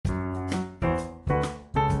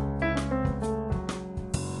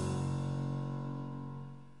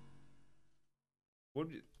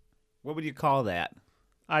What would you call that?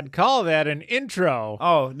 I'd call that an intro.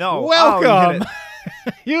 Oh, no. Welcome.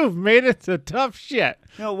 Oh, You've made it to tough shit.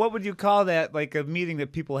 no, what would you call that? Like a meeting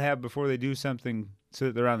that people have before they do something so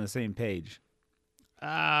that they're on the same page.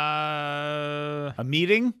 A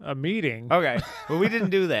meeting? A meeting. Okay. Well, we didn't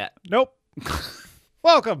do that. Nope.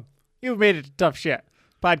 Welcome. You've made it to tough shit.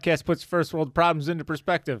 Podcast puts first world problems into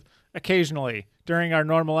perspective occasionally during our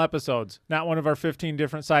normal episodes, not one of our 15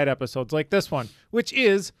 different side episodes like this one, which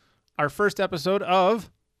is our first episode of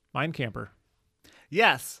Mind Camper.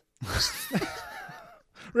 Yes.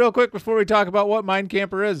 Real quick before we talk about what Mind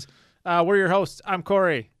Camper is, we're your hosts. I'm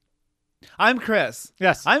Corey. I'm Chris.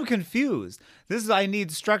 Yes. I'm confused. I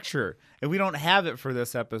need structure, and we don't have it for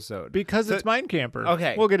this episode. Because it's Mind Camper.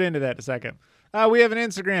 Okay. We'll get into that in a second. We have an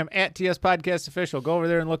Instagram at TS Podcast Official. Go over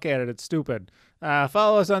there and look at it. It's stupid.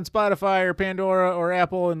 Follow us on Spotify or Pandora or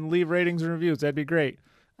Apple and leave ratings and reviews. That'd be great.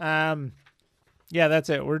 Yeah, that's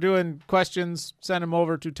it. We're doing questions. Send them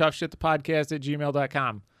over to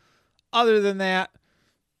toughshitthepodcast@gmail.com. Other than that,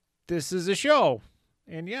 this is a show.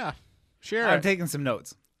 And yeah, share I'm it. taking some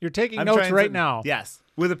notes. You're taking I'm notes trying right to- now. Yes,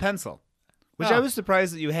 with a pencil, which Oh. I was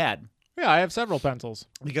surprised that you had. Yeah, I have several pencils.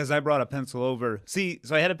 Because I brought a pencil over. See,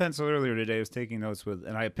 so I had a pencil earlier today I was taking notes with,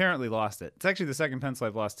 and I apparently lost it. It's actually the second pencil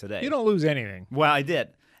I've lost today. You don't lose anything. Well, I did.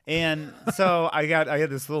 And so I had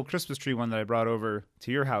this little Christmas tree one that I brought over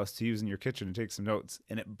to your house to use in your kitchen and take some notes,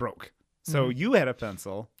 and it broke. So you had a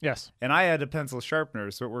pencil, Yes, and I had a pencil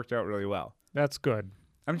sharpener, so it worked out really well. that's good.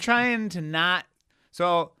 I'm trying to not.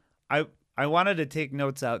 So I wanted to take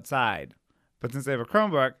notes outside, but since I have a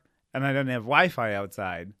Chromebook and I didn't have Wi-Fi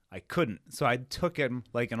outside, I couldn't. So I took it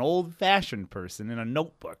like an old-fashioned person in a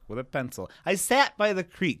notebook with a pencil. I sat by the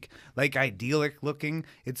creek, like idyllic looking.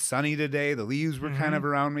 It's sunny today. The leaves were kind of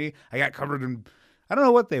around me. I got covered in, I don't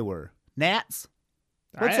know what they were. Gnats?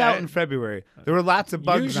 What's out in February? There were lots of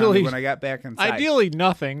bugs on me Usually- when I got back inside. Ideally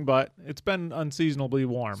nothing, but it's been unseasonably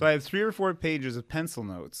warm. So I have 3 or 4 pages of pencil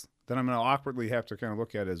notes that I'm going to awkwardly have to kind of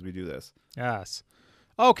look at as we do this. Yes.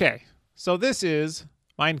 Okay, so this is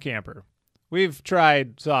Mind Camper. We've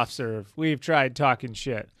tried soft serve. We've tried talking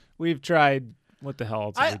shit. We've tried, what the hell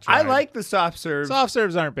else have we I tried? like the soft serve. Soft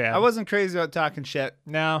serves aren't bad. I wasn't crazy about talking shit,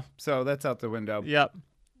 No. so that's out the window. Yep.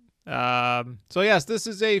 So yes, this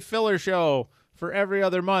is a filler show for every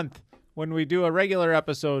other month when we do a regular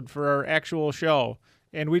episode for our actual show,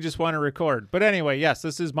 and we just want to record. But anyway, yes,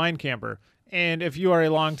 this is Mind Camper. And if you are a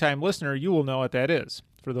longtime listener, you will know what that is.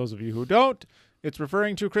 For those of you who don't, it's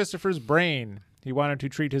referring to Christopher's brain. He wanted to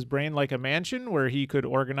treat his brain like a mansion where he could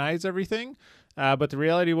organize everything, but the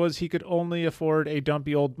reality was he could only afford a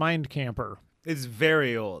dumpy old mind camper. It's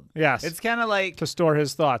very old. Yes, It's kind of like, to store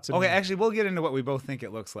his thoughts. And okay, actually, we'll get into what we both think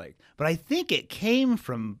it looks like. But I think it came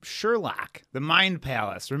from Sherlock, the Mind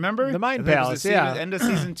Palace. Remember? The Mind I think it was Palace, the yeah. End of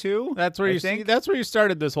season 2? that's where I you think. that's where you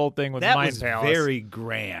started this whole thing with That the Mind was Palace. very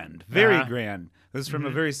grand. Very Uh-huh. grand. It was from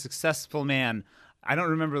a very successful man. I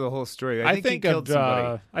don't remember the whole story. I think he think killed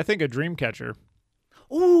somebody. I think a Dreamcatcher.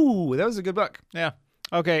 Ooh, that was a good book. Yeah.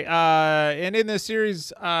 Okay. And in this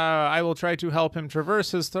series, I will try to help him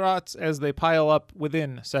traverse his thoughts as they pile up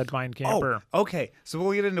within said mind camper. Oh, okay. So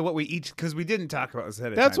we'll get into what we each, because we didn't talk about this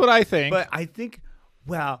ahead of That's time. what I think. But I think,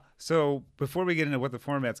 well, so before we get into what the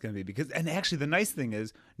format's going to be, and actually the nice thing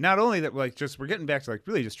is, not only that, we're getting back to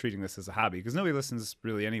really just treating this as a hobby, because nobody listens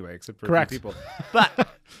really anyway, except for Correct. a few people. But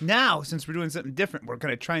now, since we're doing something different, we're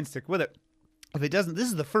going to try and stick with it. If it doesn't, this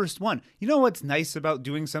is the first one. You know what's nice about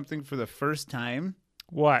doing something for the first time?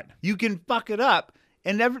 What? You can fuck it up.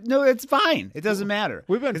 And no, it's fine. It doesn't matter.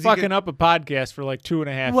 We've been 'Cause you fucking can- up a podcast for like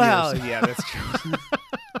 2.5 Well, years. yeah, that's true.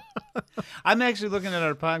 I'm actually looking at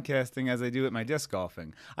our podcasting as I do at my disc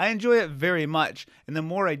golfing. I enjoy it very much, and the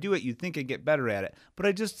more I do it, you'd think I'd get better at it. But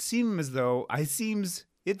I just seem as though it seems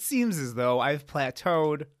as though I've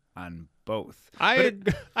plateaued on both. I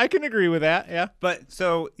can agree with that. Yeah. But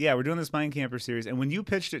so yeah, we're doing this Mind Camper series, and when you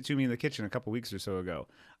pitched it to me in the kitchen a couple weeks or so ago,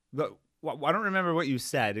 I don't remember what you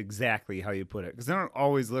said exactly, how you put it, because I don't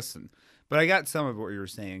always listen. But I got some of what you were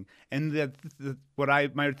saying, and what I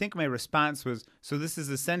might think my response was, so this is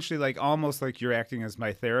essentially like almost like you're acting as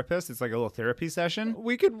my therapist. It's like a little therapy session.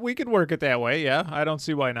 We could work it that way. Yeah. I don't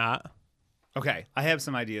see why not. Okay, I have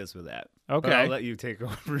some ideas with that. Okay. But I'll let you take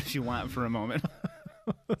over if you want for a moment.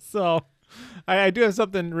 So I do have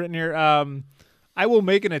something written here. I will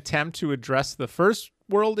make an attempt to address the first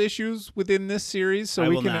world issues within this series, so I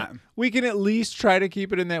we will can not. we can at least try to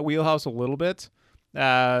keep it in that wheelhouse a little bit.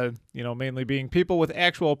 Mainly being people with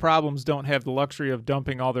actual problems don't have the luxury of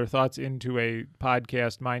dumping all their thoughts into a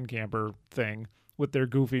podcast mind camper thing with their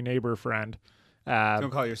goofy neighbor friend.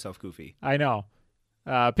 Don't call yourself goofy. I know.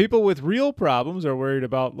 People with real problems are worried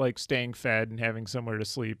about like staying fed and having somewhere to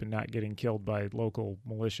sleep and not getting killed by local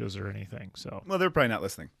militias or anything. So Well, they're probably not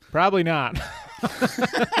listening. probably not.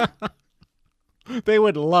 They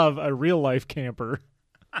would love a real life camper,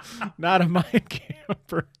 not a mine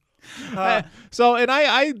camper. So, and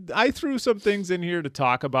I threw some things in here to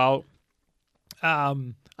talk about.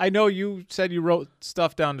 I know you said you wrote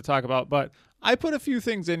stuff down to talk about, but I put a few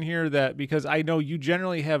things in here that because I know you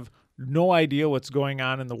generally have no idea what's going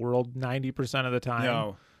on in the world 90% of the time.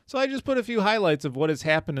 No. So I just put a few highlights of what has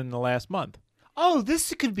happened in the last month. Oh,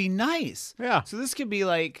 this could be nice. Yeah. So this could be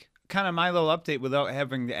like kind of my little update without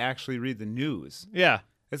having to actually read the news. Yeah.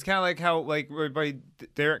 It's kind of like how like everybody,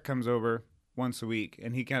 Derek comes over once a week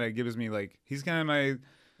and he kind of gives me like, he's kind of my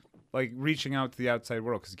like reaching out to the outside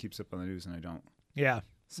world because he keeps up on the news and I don't. Yeah.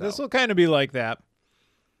 So. This will kind of be like that.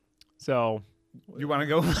 So You want to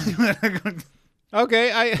go?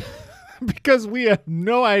 okay, because we have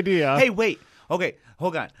no idea. Hey, wait. Okay,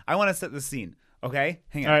 hold on. I want to set the scene. Okay,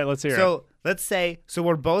 hang on. All right, let's hear it. So let's say,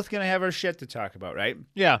 we're both gonna have our shit to talk about, right?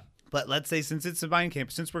 Yeah. But let's say since it's a mine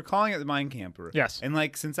camper, since we're calling it the mine camper, Yes. and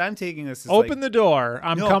like since I'm taking this, as, Open like, the door.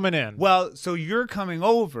 I'm no, coming in. Well, so you're coming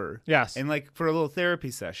over, Yes. and like for a little therapy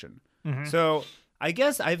session. Mhm. So I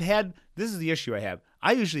guess this is the issue I have.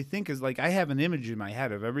 I usually think is like I have an image in my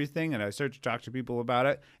head of everything, and I start to talk to people about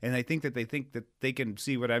it, and I think that they can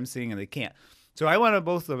see what I'm seeing, and they can't. So I want to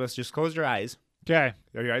both of us just close your eyes. Okay.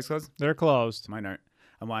 Are your eyes closed? They're closed. Mine aren't.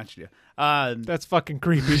 I'm watching you. That's fucking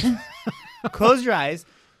creepy. Close your eyes,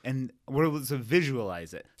 and we're able to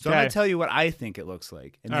visualize it. So I'm Okay. going to tell you what I think it looks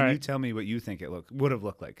like, and All then right. you tell me what you think it would have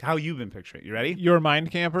looked like, how you've been picturing it. You ready? Your mind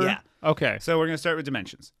camper? Yeah. Okay. So we're going to start with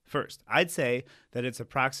dimensions. First, I'd say that it's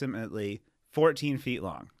approximately 14 feet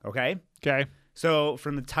long, okay? Okay. So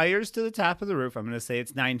from the tires to the top of the roof, I'm going to say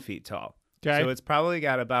it's 9 feet tall. Okay. So it's probably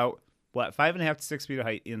got about, 5.5 to 6 feet of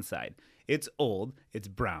height inside. It's old. It's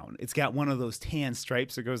brown. It's got one of those tan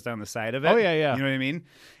stripes that goes down the side of it. Oh, yeah, yeah. You know what I mean?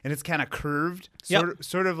 And it's kind of curved, Yep.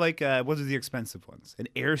 sort of like, what are the expensive ones? An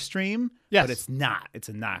Airstream? Yes. But it's not. It's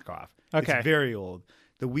a knockoff. Okay. It's very old.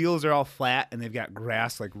 The wheels are all flat, and they've got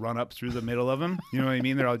grass like run up through the middle of them. You know what I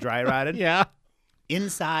mean? They're all dry rotted. Yeah.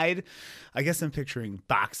 Inside, I guess I'm picturing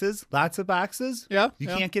boxes, lots of boxes. Yeah, You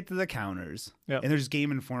yeah. can't get to the counters. Yep. And there's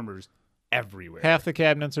Game Informers everywhere. Half the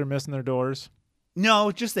cabinets are missing their doors.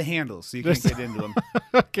 No, just the handles, so you Just- can't get into them.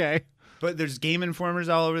 Okay. But there's Game Informers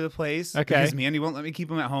all over the place. Okay. Because Mandy won't let me keep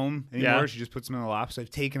them at home anymore. Yeah. She just puts them in the loft, so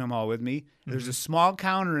I've taken them all with me. There's a small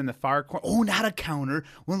counter in the far corner. Oh, not a counter.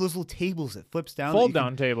 One of those little tables that flips down. that Fold you can-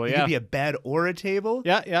 down table, It yeah. could be a bed or a table.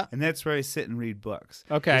 Yeah, yeah. And that's where I sit and read books.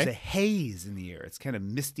 Okay. There's a haze in the air. It's kind of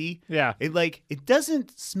misty. Yeah. It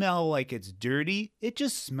doesn't smell like it's dirty. It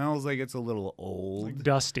just smells like it's a little old.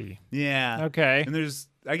 Dusty. Yeah. Okay. And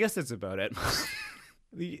I guess that's about it.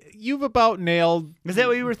 You've about nailed. Is that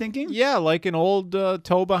what you were thinking? Yeah, like an old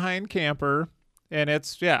tow behind camper, and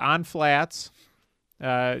it's on flats.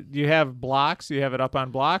 You have blocks. You have it up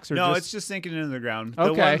on blocks, or No, just, it's just sinking into the ground.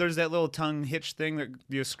 Okay. There's that little tongue hitch thing that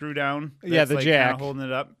you screw down. Yeah, that's the like jack. kinda holding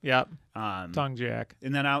it up. Yep. Um, Tongue jack.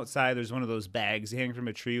 And then outside, there's one of those bags hanging from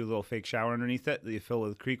a tree with a little fake shower underneath it that you fill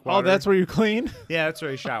with creek water. Oh, that's where you clean. Yeah, that's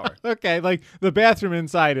where I shower. Okay, like the bathroom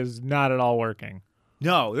inside is not at all working.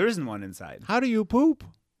 No, there isn't one inside. How do you poop?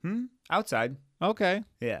 Outside. Okay.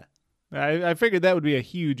 Yeah. I figured that would be a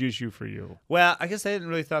huge issue for you Well, I guess I hadn't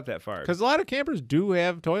really thought that far. because a lot of campers do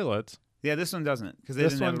have toilets. Yeah, this one doesn't because they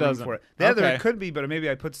This didn't one have room doesn't. for it. The other Okay. it could be, but maybe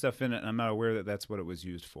I put stuff in it and I'm not aware that that's what it was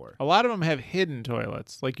used for. A lot of them have hidden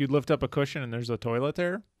toilets. Like you'd lift up a cushion and there's a toilet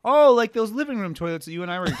there. Oh, like those living room toilets that you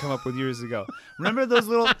and I were going to come up with years ago. Remember those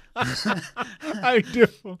little... I do.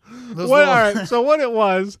 Those All little- right. So what it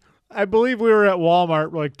was, I believe we were at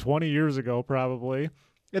Walmart like 20 years ago, probably,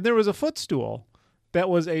 and there was a footstool that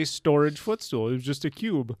was a storage footstool. It was just a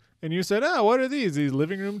cube, and you said, "Oh, what are these? These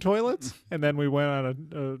living room toilets?" And then we went on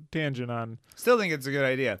a tangent on. Still think it's a good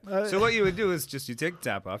idea. So what you would do is just you take the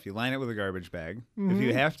top off, you line it with a garbage bag. If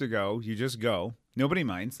you have to go, you just go. Nobody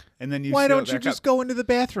minds. And then you Why seal don't it you back just up. go into the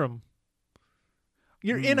bathroom?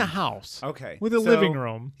 You're in a house Okay. with a So, living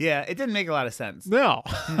room. Yeah, it didn't make a lot of sense. No.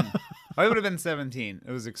 I would have been 17.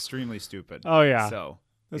 It was extremely stupid. Oh, yeah. So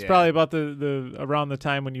That's yeah. probably about the around the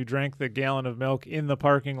time when you drank the gallon of milk in the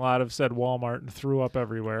parking lot of said Walmart and threw up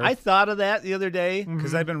everywhere. I thought of that the other day because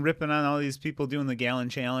Mm-hmm. I've been ripping on all these people doing the gallon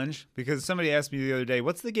challenge because somebody asked me the other day,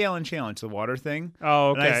 what's the gallon challenge, the water thing?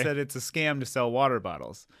 Oh, And I okay. said it's a scam to sell water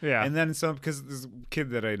bottles. Yeah. And then because this kid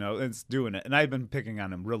that I know is doing it, and I've been picking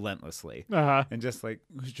on him relentlessly. Uh-huh. And just like,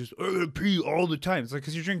 he's just pee all the time. It's like,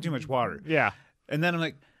 because you drink too much water. Yeah. And then I'm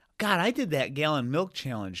like, God, I did that gallon milk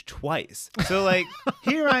challenge twice. So like,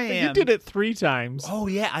 here I am. You did it 3 times. Oh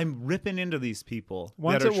yeah, I'm ripping into these people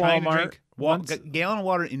Once that are at trying to Walmart, drink once- a gallon of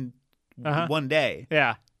water in Uh-huh. one day.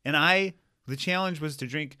 Yeah, And the challenge was to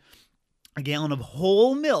drink a gallon of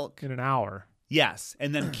whole milk. in an hour. Yes,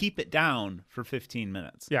 and then keep it down for 15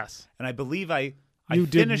 minutes. Yes. And I believe I You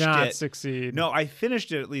did finished not it. succeed. No, I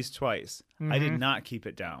finished it at least twice. I did Mhm. not keep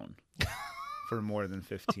it down for more than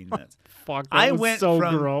 15 minutes. Fuck, that I was went so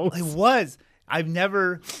from gross. I was. I've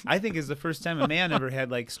never. I think it's the first time a man ever had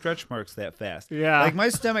like stretch marks that fast. Yeah. Like my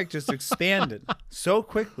stomach just expanded so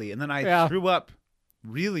quickly, and then I Yeah. threw up.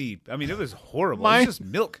 Really, I mean, it was horrible. Mine- It was just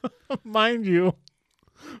milk. Mind you,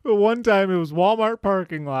 the one time it was Walmart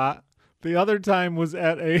parking lot. The other time was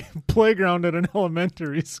at a playground at an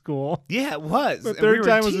elementary school. Yeah, it was. The And third we were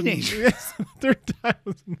time was in, teenagers. the third time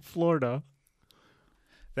was in Florida.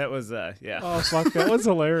 That was yeah. Oh fuck, that was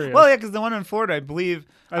hilarious. Well, yeah, because the one in Florida, I believe,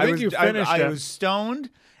 I think was, you finished I it. was stoned,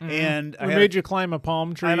 and we made you climb a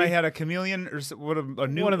palm tree. and I had a chameleon or what a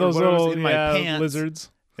new one of those or whatever was little in my pants,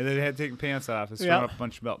 lizards. and then I had taken pants off and thrown Yeah. up a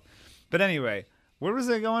bunch of milk. But anyway, where was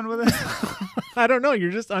I going with it? I don't know.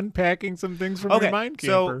 You're just unpacking some things from Okay, your mind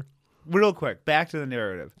so- camper. Real quick, back to the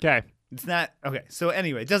narrative. Okay. It's not okay. So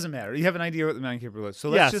anyway, it doesn't matter. You have an idea what the mind camper was. So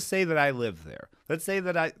let's Yes. just say that I live there. Let's say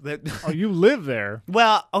that Oh, you live there.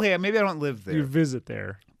 well, okay, maybe I don't live there. You visit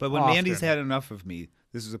there. But when often. Mandy's had enough of me,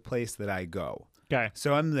 this is a place that I go. Okay.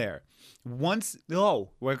 So I'm there.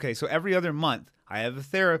 Okay, so every other month I have a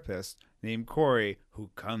therapist named Corey who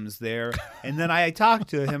comes there, and then I talk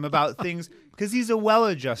to him about things because he's a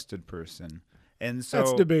well-adjusted person, and so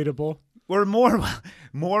That's debatable. we're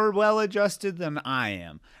more well-adjusted than I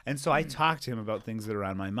am, and so I talk to him about things that are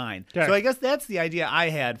on my mind. Okay. So I guess that's the idea I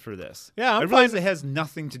had for this. Yeah, I'm I realize it has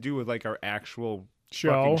nothing to do with like our actual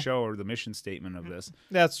fucking show or the mission statement of this.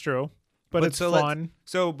 That's true. But it's so fun.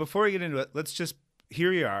 So before we get into it, let's just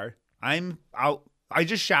here you are. I'm out. I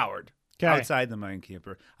just showered 'Kay. outside the mine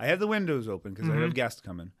camper. I have the windows open because I have guests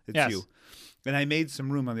coming. It's Yes. you. And I made some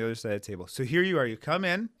room on the other side of the table. So here you are. You come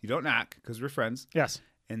in. You don't knock because we're friends. Yes.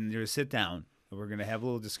 And you're sit down. And we're gonna have a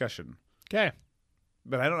little discussion. Okay.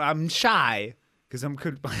 But I'm shy because I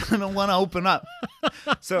don't want to open up.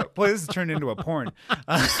 So boy, this has turned into a porn.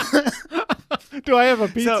 Do I have a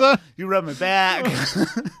pizza? So you rub my back.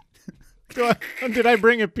 Did I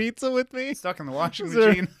bring a pizza with me? Stuck in the washing Is there-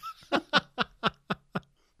 machine.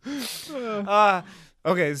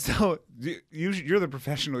 Okay, so you're the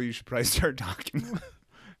professional. You should probably start talking.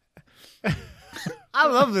 I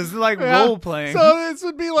love this. It's like Yeah. role playing. So this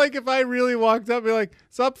would be like if I really walked up and be like,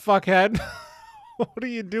 "Sup, fuckhead? What are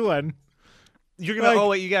you doing?" You're gonna. like- Oh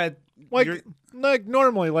wait, you gotta. Like, you're- like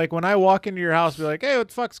normally, like when I walk into your house, be like, "Hey, what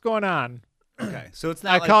the fuck's going on?" okay, so it's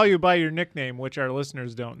I not. Like, call you by your nickname, which our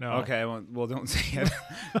listeners don't know. Okay, well, don't say it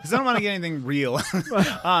because I don't want to get anything real.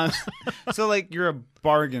 So like, you're a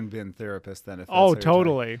bargain bin therapist then? If that's how Oh, you're talking.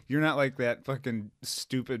 totally. You're not like that fucking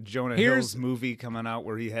stupid Jonah Here's- Hill's movie coming out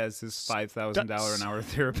where he has his $5,000 an hour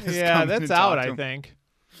therapist. Yeah, come in that's and talk out, to I him. think.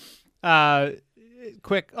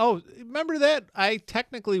 Quick. Oh, remember that? I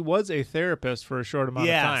technically was a therapist for a short amount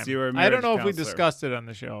Yes, of time. you were a I don't marriage know if we counselor. discussed it on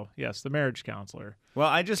the show. Yes, the marriage counselor. Well,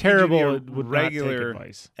 I just Terrible. need you It to be a would not take regular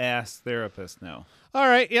advice. ass therapist now. All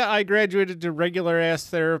right. Yeah, I graduated to regular ass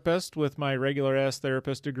therapist with my regular ass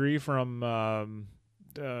therapist degree from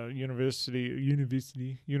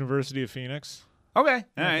University of Phoenix. Okay,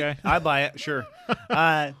 all right, Okay. I buy it. Sure.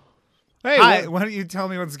 Hey, Hi, why don't you tell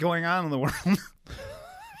me what's going on in the world?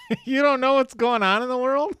 you don't know what's going on in the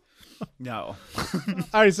world? No,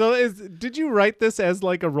 All right. So, did you write this as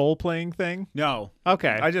like a role playing thing? no. Okay.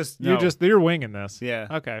 I just no. You're winging this. Yeah.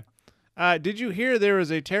 Okay. Did you hear there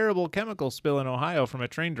was a terrible chemical spill in Ohio from a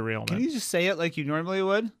train derailment? Can you just say it like you normally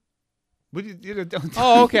would? Would you don't?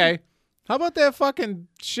 Oh, okay. How about that fucking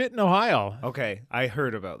shit in Ohio? Okay, I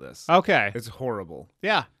heard about this. Okay. It's horrible.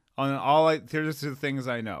 Yeah. Here's the things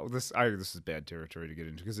I know. This is bad territory to get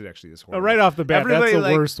into because it actually is horrible. Right off the bat, Everybody, that's the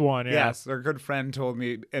like- worst one. Yeah. Yes, our good friend told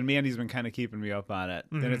me, and Mandy's been kind of keeping me up on it.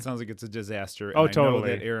 And it sounds like it's a disaster. And Oh, I totally. know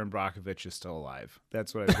that Aaron Brockovich is still alive.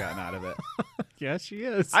 That's what I've gotten out of it. Yeah, she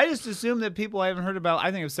is. I just assume that people I haven't heard about,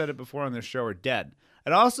 I think I've said it before on this show, are dead.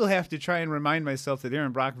 I'd also have to try and remind myself that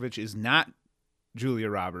Aaron Brockovich is not Julia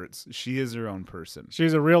Roberts. She is her own person.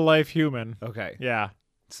 She's a real life human. Okay. Yeah.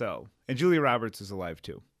 So, and Julia Roberts is alive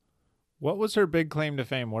too. What was her big claim to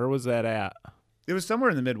fame? Where was that at? It was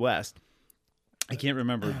somewhere in the Midwest. I can't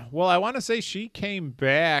remember. Well, I want to say she came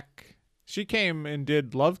back. She came and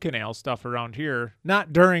did Love Canal stuff around here.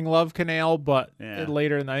 Not during Love Canal, but Yeah.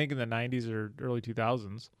 later, I think in the 90s or early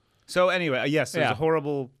 2000s. So anyway, yes, there was Yeah. a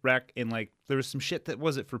horrible wreck in like There was some shit that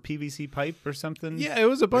was it for PVC pipe or something. Yeah, it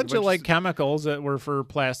was a bunch of bunch of- chemicals that were for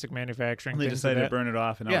plastic manufacturing. And they things decided like to that. burn it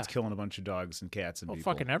off, and now Yeah. it's killing a bunch of dogs and cats and Oh,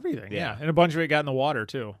 people. fucking everything. Yeah. Yeah, and a bunch of it got in the water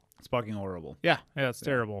too. It's fucking horrible. Yeah, it's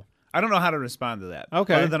terrible. I don't know how to respond to that.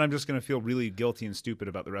 Okay. Other than I'm just going to feel really guilty and stupid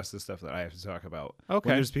about the rest of the stuff that I have to talk about. Okay.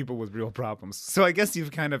 When there's people with real problems. So I guess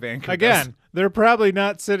you've kind of anchored us. Again, they're probably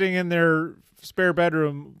not sitting in their spare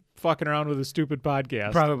bedroom fucking around with a stupid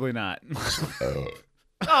podcast. Probably not.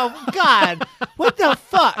 Oh, God. What the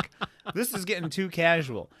fuck? This is getting too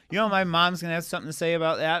casual. You know, my mom's going to have something to say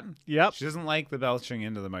about that. Yep. She doesn't like the belching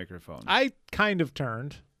into the microphone. I kind of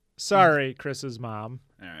turned. Sorry, Chris's mom.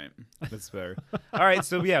 All right. That's fair. All right.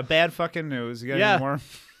 So, yeah, bad fucking news. You got Yeah. any more?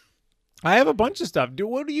 I have a bunch of stuff.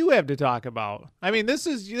 What do you have to talk about? I mean, this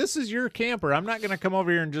is your camper. I'm not going to come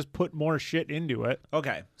over here and just put more shit into it.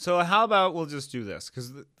 Okay. So, how about we'll just do this?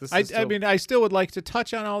 Because this is I still- mean, I still would like to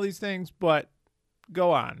touch on all these things, but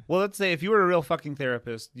go on. Well, let's say if you were a real fucking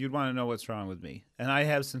therapist, you'd want to know what's wrong with me. And I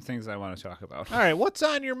have some things I want to talk about. All right, what's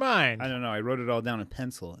on your mind? I don't know. I wrote it all down in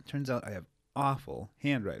pencil. It turns out I have awful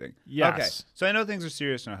handwriting. Yes. Okay. So I know things are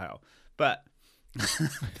serious in Ohio, but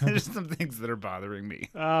there's some things that are bothering me.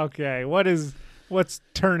 Okay, what's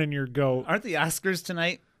turning your goat? Aren't the Oscars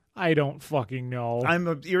tonight? I don't fucking know.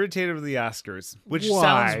 I'm irritated with the Oscars, which Why?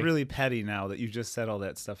 sounds really petty now that you just said all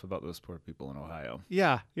that stuff about those poor people in Ohio.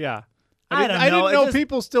 Yeah. I don't know. didn't It know just-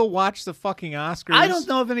 people still watch the fucking Oscars. I don't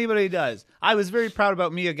know if anybody does. I was very proud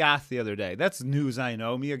about Mia Goth the other day. That's news I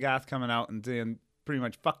know. Mia Goth coming out and saying pretty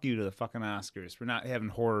much fuck you to the fucking Oscars for not having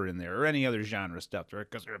horror in there or any other genre stuff, right?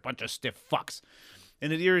 Because they're a bunch of stiff fucks.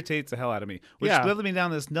 And it irritates the hell out of me, which Yeah. led me down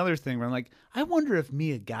this another thing where I'm like, I wonder if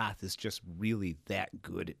Mia Goth is just really that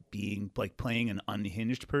good at being like playing an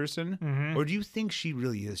unhinged person, Mm-hmm. or do you think she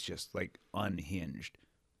really is just like unhinged?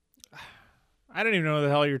 I don't even know what the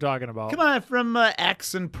hell you're talking about. Come on, from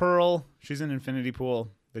X and Pearl, she's in Infinity Pool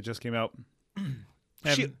that just came out.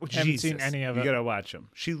 Haven't seen any of You it. gotta watch them.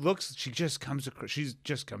 She just comes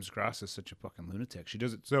across as such a fucking lunatic. She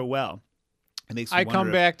does it so well. It makes me I wonder come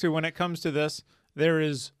if- back to when it comes to this, there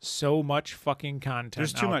is so much fucking content.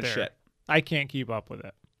 There's too out much there. shit. I can't keep up with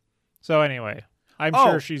it. So anyway, I'm Oh.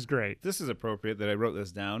 sure she's great. This is appropriate that I wrote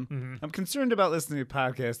this down. Mm-hmm. I'm concerned about listening to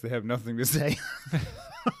podcasts that have nothing to say.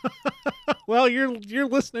 Well, you're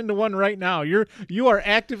listening to one right now. You are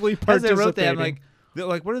actively As I participating. wrote that, I'm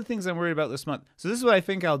like, what are the things I'm worried about this month? So this is what I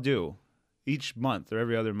think I'll do each month or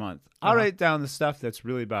every other month. I'll write down the stuff that's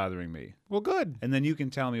really bothering me, well, good. and then you can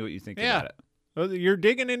tell me what you think Yeah. about it. Well, you're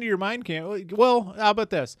digging into your mind camp. Well, how about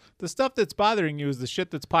this? The stuff that's bothering you is the shit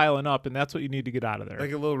that's piling up, and that's what you need to get out of there.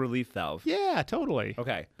 Like a little relief valve. Yeah, totally.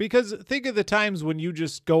 Okay. Because think of the times when you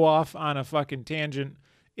just go off on a fucking tangent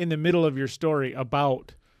in the middle of your story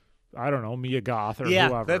about, I don't know, Mia Goth or Yeah,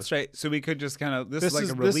 whoever. that's right. So we could just kind of this is like a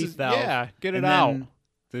this relief is- valve. Yeah, get it and out.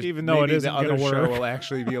 then Even though it maybe isn't the other gonna show work. will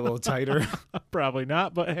actually be a little tighter. Probably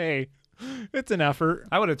not, but hey, it's an effort.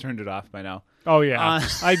 I would have turned it off by now. Oh yeah,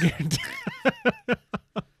 I guarantee.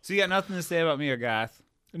 So you got nothing to say about Mia Goth?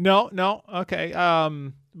 No, okay.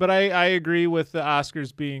 But I agree with the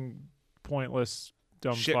Oscars being pointless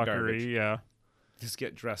dumb Shit fuckery. garbage. Yeah, Just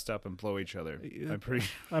get dressed up and blow each other. I'm pretty.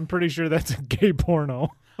 I'm pretty sure that's a gay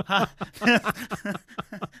porno. I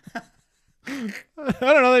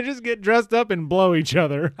don't know. They just get dressed up and blow each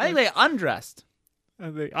other. I think they undressed.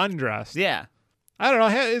 They undressed. Yeah. I don't know.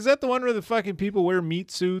 Is that the one where the fucking people wear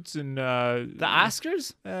meat suits and The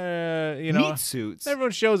Oscars? you know, Meat suits.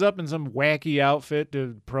 everyone shows up in some wacky outfit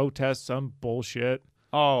to protest some bullshit.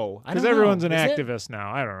 Oh, I Because don't everyone's know. an Is it? activist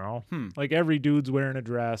now. I don't know. Hmm. Like every dude's wearing a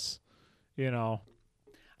dress. You know,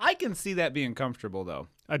 I can see that being comfortable though.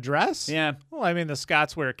 a dress. Yeah. Well, I mean, the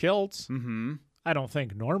Scots wear kilts. Mm-hmm. I don't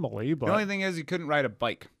think normally, The only but thing is you couldn't ride a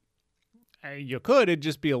bike. you could. It'd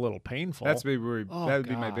just be a little painful. That's big worry. Oh, that would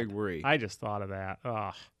be my God. big worry. I just thought of that.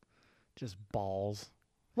 Ugh, just balls.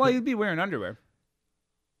 Well, you'd be wearing underwear.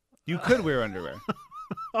 You could wear underwear.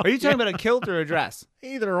 Are you talking about a kilt or a dress?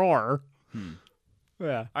 Either or. Hmm.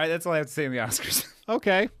 Yeah. All right, that's all I have to say in the Oscars.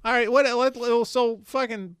 Okay. All right. So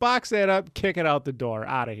fucking box that up, kick it out the door,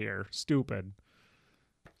 out of here. Stupid.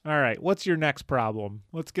 All right. What's your next problem?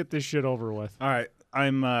 Let's get this shit over with. All right,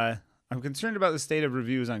 I'm concerned about the state of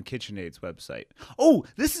reviews on KitchenAid's website. Oh,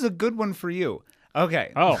 this is a good one for you.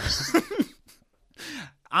 Okay. Oh,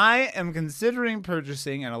 I am considering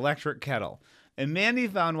purchasing an electric kettle, and Mandy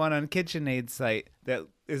found one on KitchenAid's site that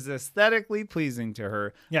is aesthetically pleasing to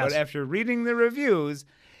her. Yes. But after reading the reviews,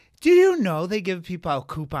 do you know they give people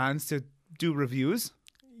coupons to do reviews?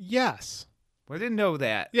 yes. I didn't know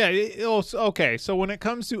that. Yeah. Okay. So when it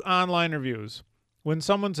comes to online reviews, when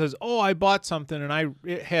someone says, "Oh, I bought something and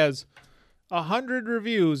it has 100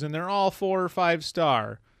 reviews and they're all 4 or 5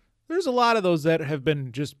 star. There's a lot of those that have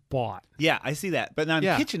been just bought. Yeah, I see that. But on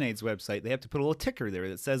Yeah. KitchenAid's website, they have to put a little ticker there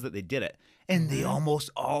that says that they did it. And they almost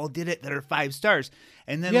all did it that are 5 stars.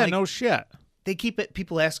 And then Yeah, like no shit. they keep it,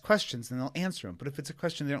 people ask questions and they'll answer them. But if it's a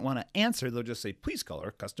question they don't want to answer, they'll just say, please call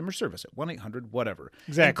our customer service at 1-800 whatever.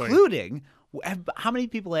 Exactly. Including, how many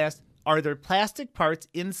people asked, are there plastic parts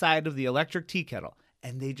inside of the electric tea kettle?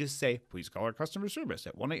 And they just say, please call our customer service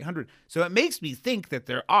at 1-800. So it makes me think that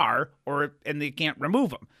there are, and they can't remove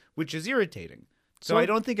them, which is irritating. So I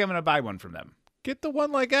don't think I'm going to buy one from them. Get the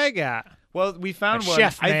one like I got. Well, we found A one.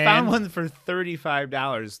 chef, I man. found one for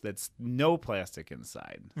 $35 that's no plastic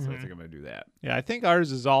inside. So I think I'm going to do that. Yeah, I think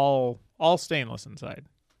ours is all stainless inside.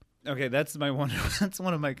 Okay, that's my one. That's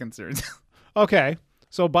one of my concerns. Okay,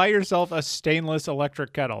 so buy yourself a stainless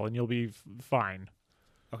electric kettle and you'll be fine.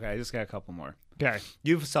 Okay, I just got a couple more. Okay,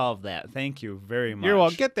 You've solved that. Thank you very much. you're well.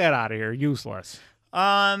 Get that out of here. Useless.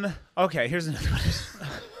 Okay, here's another one.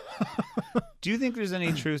 Do you think there's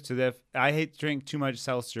any truth to that? If I drink too much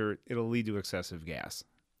seltzer, it'll lead to excessive gas.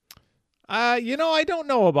 I don't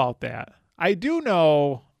know about that. I do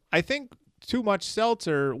know. I think too much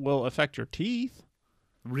seltzer will affect your teeth.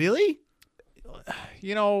 Really?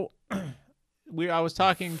 I was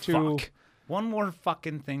talking to. Fuck. One more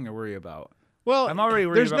fucking thing to worry about. Well, I'm already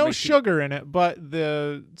worried there's about no my teeth. sugar in it, but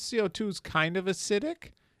the CO2 is kind of acidic.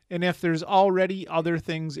 And if there's already other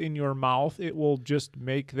things in your mouth, it will just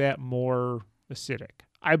make that more acidic,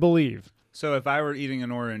 I believe. So if I were eating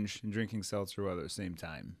an orange and drinking seltzer at the same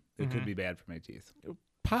time, it could be bad for my teeth.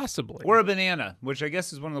 Possibly. Or a banana, which I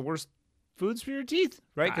guess is one of the worst foods for your teeth,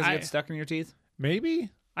 right? Because it gets stuck in your teeth. Maybe.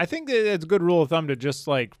 I think that it's a good rule of thumb to just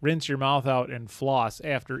like rinse your mouth out and floss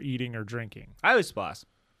after eating or drinking. I always floss.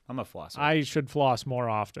 I'm a flosser. I should floss more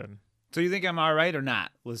often. So you think I'm all right or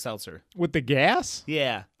not with seltzer? With the gas?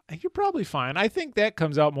 Yeah. You're probably fine. I think that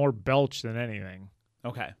comes out more belch than anything.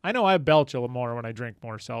 Okay. I know I belch a little more when I drink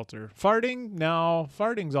more seltzer. Farting? No.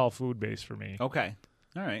 Farting's all food-based for me. Okay.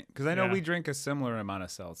 All right. Because I know Yeah. we drink a similar amount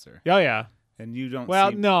of seltzer. Oh, yeah. And you don't Well,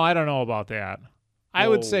 seem... no, I don't know about that. I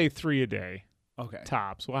would Whoa. say 3 a day, Okay.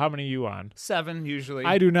 tops. Well, how many are you on? 7 usually.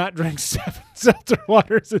 I do not drink 7 seltzer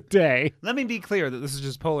waters a day. Let me be clear that this is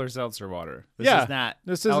just polar seltzer water. This Yeah, is not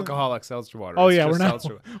this isn't- alcoholic seltzer water. Oh, It's yeah, just we're not,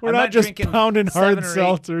 seltzer. we're I'm not just drinking pounding hard 7 or 8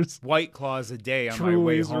 seltzers. White Claws a day on my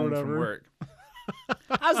way Trulies or home from whatever. work.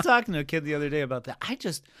 I was talking to a kid the other day about that.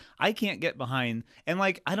 I can't get behind, and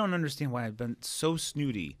like I don't understand why I've been so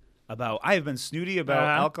snooty about. I have been snooty about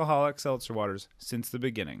Uh-huh. alcoholic seltzer waters since the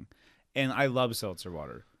beginning, and I love seltzer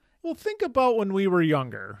water. Well, think about when we were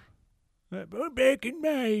younger. Back in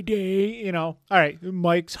my day, All right,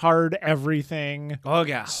 Mike's Hard Everything, Oh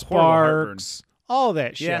yeah, horrible heartburn. Sparks, all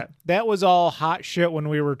that shit. Yeah. That was all hot shit when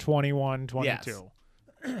we were 21, 22.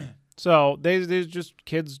 So there's just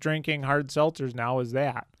kids drinking hard seltzers now is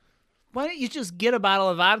that. Why don't you just get a bottle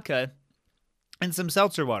of vodka and some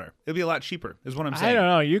seltzer water? It'll be a lot cheaper. Is what I'm saying. I don't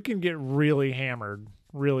know. You can get really hammered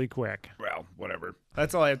really quick. Well, whatever.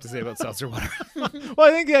 That's all I have to say about seltzer water. Well,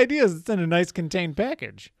 I think the idea is it's in a nice contained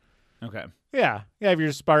package. Okay. Yeah. Yeah, if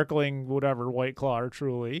you're sparkling whatever, White Claw or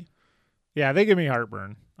Truly. Yeah, they give me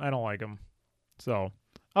heartburn. I don't like them. So,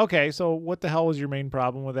 okay. So what the hell was your main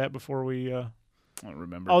problem with that before we... I don't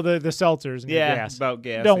remember. Oh, the seltzers and the yeah, gas. about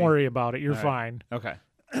gas. Don't worry about it. You're All right. fine. Okay.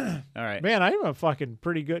 All right. Man, I'm a fucking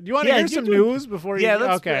pretty good... Do you want to Yeah, hear you some do. news before you... Yeah,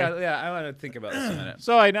 let's. Okay. Yeah, I want to think about this a minute.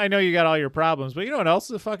 So I know you got all your problems, but you know what else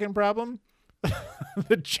is a fucking problem?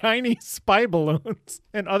 The Chinese spy balloons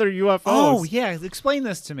and other UFOs. Oh yeah, explain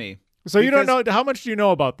this to me. So you don't because- know how much do you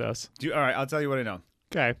know about this? All right, I'll tell you what I know.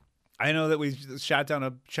 Okay, I know that we shot down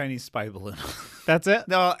a Chinese spy balloon. that's it.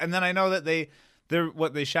 No, and then I know that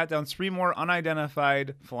they shot down 3 more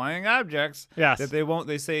unidentified flying objects. Yes. That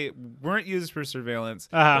they say weren't used for surveillance.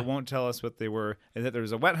 Uh-huh. They won't tell us what they were, and that there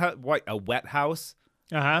was a wet house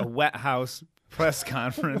press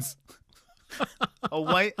conference. A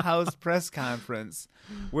White House press conference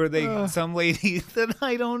where some lady that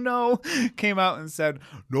I don't know came out and said,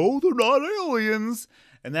 "No, they're not aliens,"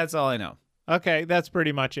 and that's all I know. Okay, that's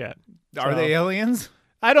pretty much it. Are So- they aliens?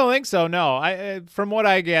 I don't think so. No, from what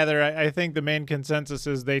I gather, I think the main consensus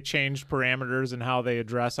is they changed parameters and how they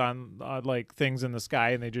address on like things in the sky,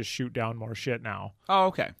 and they just shoot down more shit now. Oh,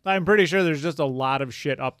 okay. I'm pretty sure there's just a lot of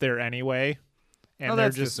shit up there anyway, and Oh, they're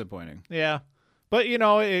that's just disappointing. yeah. But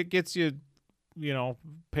it gets you,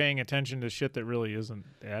 paying attention to shit that really isn't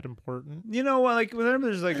that important. You know what? Like whenever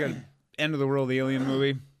there's like an end of the world alien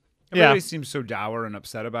movie, Yeah. everybody seems so dour and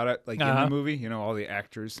upset about it. Like in Uh-huh. the movie, all the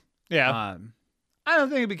actors. Yeah. I don't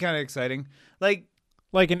think it'd be kind of exciting. Like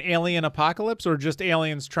Like an alien apocalypse or just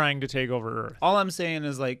aliens trying to take over Earth? All I'm saying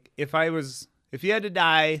is, like, if you had to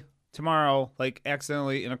die tomorrow, like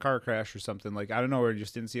accidentally in a car crash or something, like I don't know, where you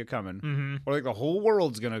just didn't see it coming, Mm-hmm. or like the whole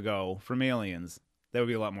world's gonna go from aliens, that would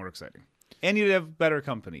be a lot more exciting, and you'd have better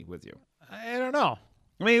company with you. I don't know.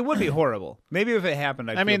 I mean, it would be horrible. Maybe if it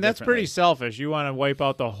happened, I mean, that's pretty selfish. You want to wipe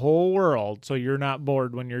out the whole world so you're not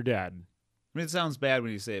bored when you're dead. I mean, it sounds bad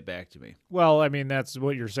when you say it back to me. Well, I mean, that's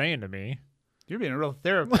what you're saying to me. You're being a real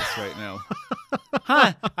therapist right now.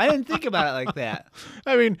 Huh? I didn't think about it like that.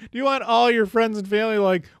 I mean, do you want all your friends and family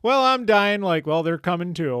like, well, I'm dying, like, well, they're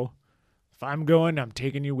coming too. If I'm going, I'm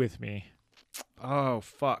taking you with me. Oh,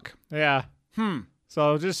 fuck. Yeah.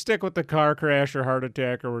 So just stick with the car crash or heart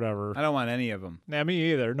attack or whatever. I don't want any of them. Nah,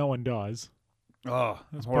 me either. No one does. Oh,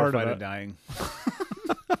 That's I'm part of horrified it. of dying.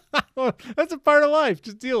 That's a part of life.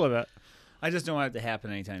 Just deal with it. I just don't want it to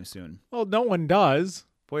happen anytime soon. Well, no one does,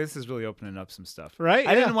 Boy, this is really opening up some stuff. right?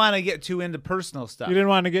 I Yeah. didn't want to get too into personal stuff. You didn't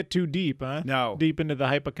want to get too deep, huh? No. Deep into the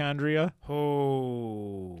hypochondria.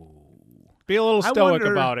 Oh. Be a little I stoic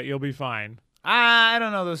wonder- about it. You'll be fine. I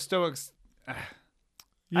don't know. Those Stoics.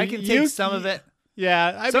 I can take some of it.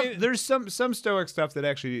 Yeah, I mean, There's some Stoic stuff that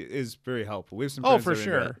actually is very helpful. We have some oh, friends for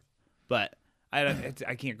that are into sure. it. But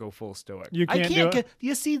I can't go full Stoic. You I can't do it?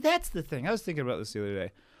 You see, that's the thing. I was thinking about this the other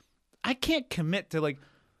day. I can't commit to like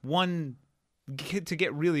to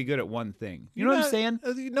get really good at one thing. You know what I'm saying?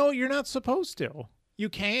 No, you're not supposed to. You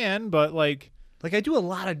can, but like Like I do a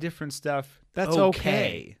lot of different stuff. That's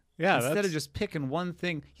okay. Yeah, Instead that's- of just picking one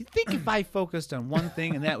thing, you think if I focused on one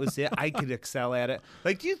thing and that was it, I could excel at it.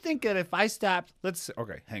 Like, do you think that if I stopped,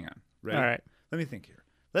 hang on, ready? All right. Let me think here.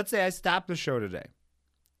 Let's say I stopped the show today.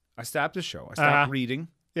 I stopped the show. I stopped reading.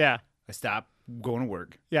 Yeah. I stopped going to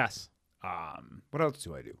work. Yes. What else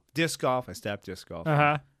do I do? Disc golf. I stopped disc golf.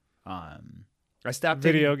 Uh-huh. I stopped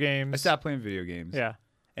Video taking- games. I stopped playing video games. Yeah.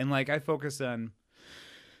 And like I focus on,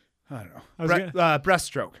 I don't know, I was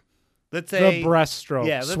breaststroke. Let's say The breaststroke.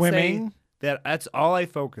 Yeah, let's Swimming. say that's all I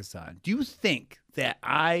focus on. Do you think that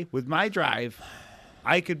with my drive,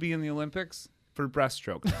 I could be in the Olympics for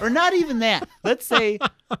breaststroke? Or not even that. Let's say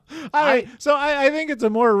I think it's a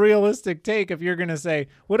more realistic take if you're going to say,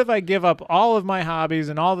 what if I give up all of my hobbies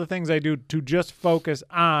and all the things I do to just focus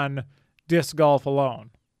on disc golf alone?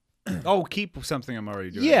 keep something I'm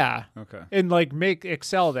already doing. Yeah. Okay. And like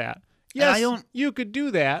excel that. Yes, I don't- you could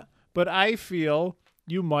do that, but I feel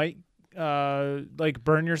you might like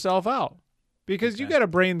burn yourself out because you Okay. got a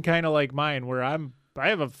brain kind of like mine where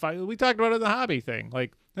we talked about it in the hobby thing.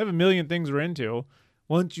 Like I have a million things we're into.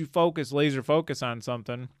 Once you laser focus on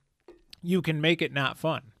something, you can make it not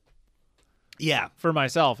fun. Yeah. For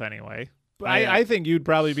myself anyway. But I- I think you'd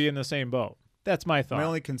probably be in the same boat. That's my thought. My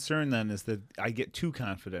only concern then is that I get too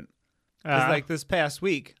confident. Because Uh-huh. like this past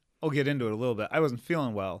week, I'll get into it a little bit. I wasn't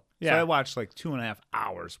feeling well. So Yeah. I watched like 2.5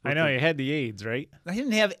 hours. I know you had the AIDS, right? I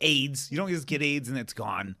didn't have AIDS. You don't just get AIDS and it's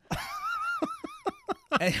gone.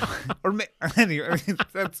 Anyway,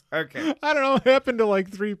 that's okay. I don't know. It happened to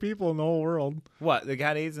like 3 people in the whole world. What? They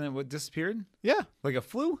got AIDS and it disappeared? Yeah. Like a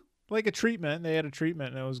flu? Like a treatment. They had a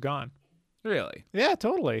treatment and it was gone. Really? Yeah,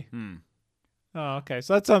 totally. Hmm. Oh, okay.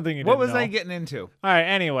 So that's something you What didn't was know. I getting into? All right.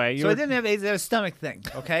 Anyway, So I didn't have AIDS. I had a stomach thing.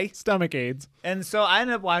 Okay. stomach AIDS. And so I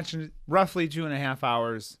ended up watching roughly 2.5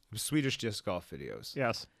 hours of Swedish disc golf videos.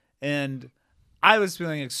 Yes. And I was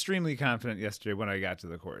feeling extremely confident yesterday when I got to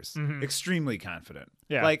the course. Mhm. Extremely confident.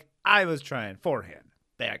 Yeah. Like I was trying forehand,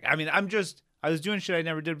 back. I mean, I was doing shit I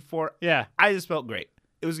never did before. Yeah. I just felt great.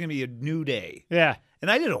 It was going to be a new day. Yeah. And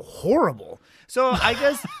I did a horrible. So I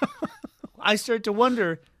guess I start to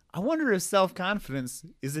wonder, I wonder if self-confidence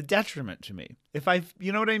is a detriment to me.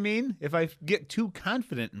 You know what I mean? If I get too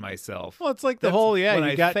confident in myself. Well, it's like the That's whole, when you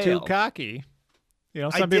I got fail. too cocky. You know,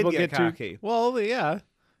 I some did people get too cocky. Well, yeah.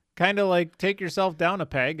 Kind of like take yourself down a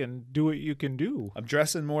peg and do what you can do. I'm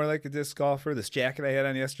dressing more like a disc golfer. This jacket I had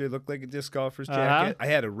on yesterday looked like a disc golfer's Uh-huh. jacket. I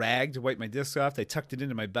had a rag to wipe my discs off. I tucked it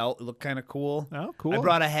into my belt. It looked kind of cool. Oh, cool. I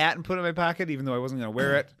brought a hat and put it in my pocket, even though I wasn't going to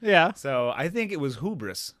wear it. Yeah. So I think it was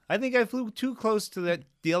hubris. I think I flew too close to that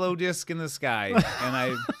yellow disc in the sky,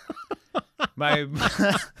 and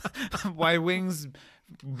my wings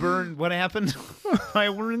burned. What happened? My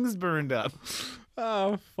wings burned up.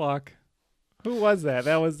 Oh, fuck. Who was that?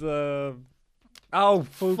 That was Oh,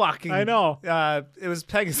 fucking! I know. It was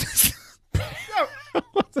Pegasus.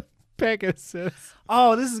 Pegasus.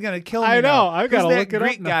 Oh, this is gonna kill me. I know. now. I've gotta Who's that look it up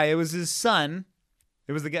Greek now. guy. It was his son.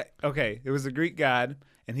 It was the guy. Okay, it was the Greek god,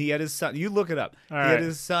 and he had his son. You look it up. All he right. had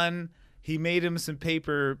his son. He made him some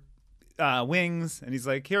paper wings, and he's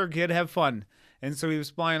like, "Here, kid, have fun." And so he was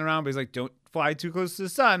flying around, but he's like, "Don't fly too close to the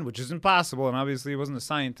sun, which is impossible, and obviously he wasn't a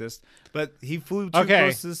scientist, but he flew too Okay.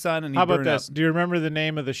 close to the sun and he How about burned this? Do you remember the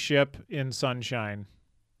name of the ship in Sunshine?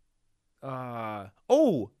 up.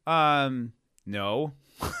 No.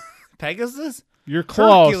 Pegasus? You're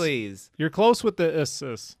close. Hercules. You're close with the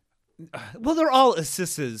Isis. Well, they're all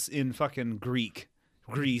Assisses in fucking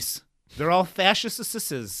Greece. They're all fascist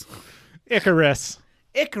Assisses. Icarus.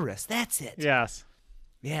 Icarus, that's it. Yes.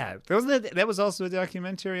 Yeah, that was also a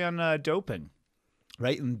documentary on doping,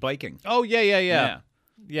 right? And biking. Oh, yeah.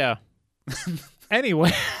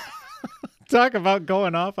 Anyway, talk about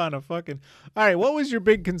going off on a fucking... All right, what was your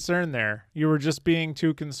big concern there? You were just being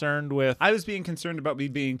too concerned with... I was being concerned about me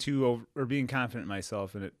being being confident in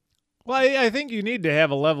myself in it. Well, I think you need to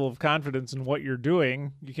have a level of confidence in what you're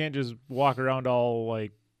doing. You can't just walk around all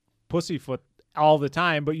like pussyfoot all the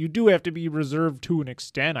time, but you do have to be reserved to an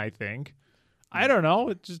extent, I think. I don't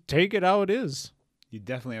know. Just take it how it is. You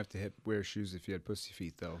definitely have to wear shoes if you had pussy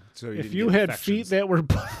feet, though. So If you had feet that were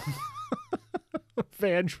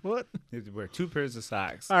Van foot. you had to wear 2 pairs of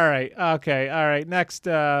socks. All right. Okay. All right. Next,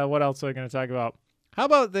 what else are we going to talk about? How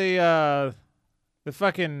about the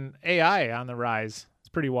fucking AI on the rise? It's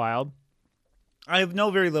pretty wild. I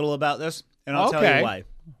know very little about this, and I'll tell Okay. you why.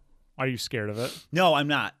 Are you scared of it? No, I'm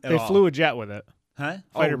not at They all. flew a jet with it. Huh?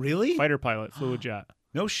 Fighter, Oh, really? Fighter pilot flew a jet.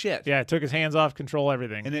 No shit. Yeah, it took his hands off, control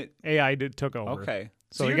everything. And it AI took over. okay.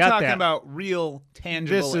 So So we you're got talking that. about real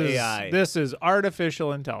tangible AI. This is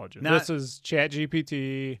artificial intelligence. Not- This is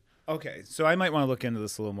ChatGPT. Okay, so I might want to look into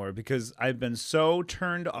this a little more because I've been so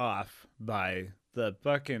turned off by the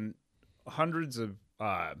fucking hundreds of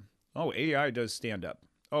AI does stand up.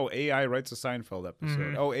 Oh, AI writes a Seinfeld episode.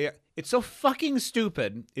 Mhm. Oh, AI, it's so fucking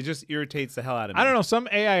stupid. It just irritates the hell out of me. I don't know. Some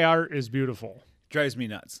AI art is beautiful. Drives me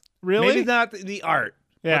nuts. Really? Maybe not the art,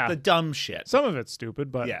 Yeah. but the dumb shit. Some of it's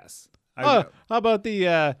stupid, but Yes. oh, how about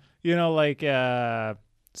the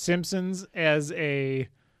Simpsons as a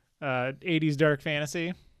 80s dark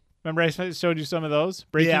fantasy? Remember I showed you some of those?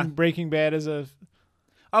 Yeah. Breaking Bad as a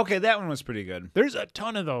Okay, that one was pretty good. there's a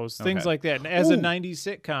ton of those things Okay. like that. And as a Ooh. 90s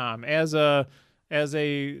sitcom, as a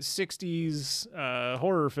 60s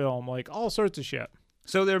horror film, like all sorts of shit.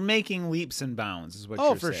 So they're making leaps and bounds, is what Oh,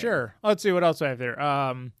 you're for saying. sure. Let's see what else I have there.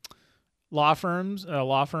 Law firms, a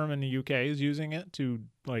law firm in the UK is using it to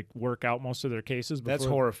like work out most of their cases. That's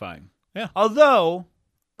before- horrifying. Yeah. Although,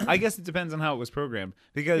 I guess it depends on how it was programmed.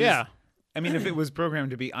 Because, Yeah. I mean, if it was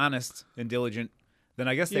programmed to be honest and diligent, then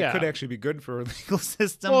I guess that Yeah. could actually be good for a legal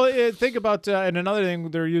system. Well, think about and another thing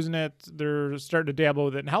they're using it. They're starting to dabble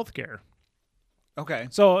with it in healthcare. okay.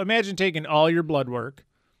 So imagine taking all your blood work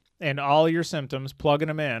and all your symptoms, plugging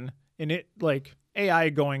them in, and it like AI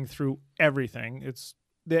going through everything.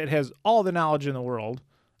 It has all the knowledge in the world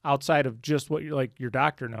outside of just what your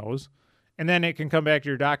doctor knows, and then it can come back to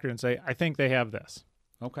your doctor and say, "I think they have this,"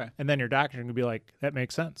 Okay. and then your doctor can be like, "That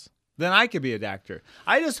makes sense." Then I could be a doctor.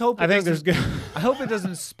 I just hope I think there's doesn't- good. I hope it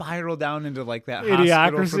doesn't spiral down into like that Idiocracy.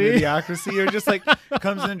 hospital from Idiocracy, or just like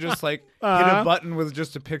comes in just like hit Uh-huh. a button with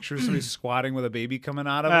just a picture of somebody squatting with a baby coming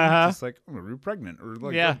out of Uh-huh. him, just like I'm pregnant or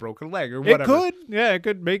like Yeah. a broken leg or It whatever. could, yeah, it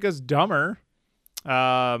could make us dumber.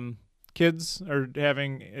 Kids are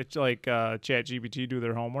having it's like ChatGPT do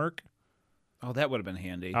their homework. Oh, that would have been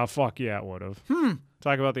handy. Oh fuck yeah, it would have.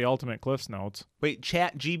 Talk about the ultimate Cliff's Notes. Wait,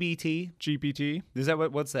 Chat GBT? GPT. Is that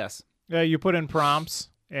what's this? Yeah, you put in prompts,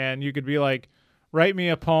 and you could be like, write me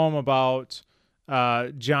a poem about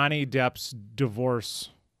Johnny Depp's divorce,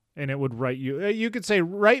 and it would write you. You could say,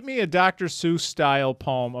 write me a Dr. Seuss style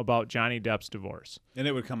poem about Johnny Depp's divorce. And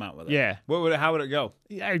it would come out with it. Yeah, How would it go?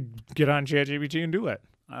 yeah. Get on ChatGPT and do it.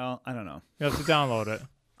 I don't know. You have to download it.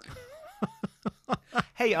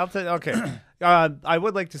 Hey, I'll tell you. Okay. I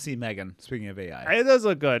would like to see Megan, speaking of AI. It does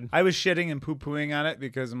look good. I was shitting and poo-pooing on it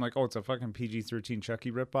because I'm like, oh, it's a fucking PG-13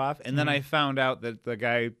 Chucky ripoff. And then I found out that the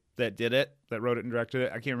guy that did it, that wrote it and directed it,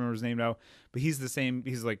 I can't remember his name now, but he's the same.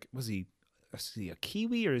 He's like, is he a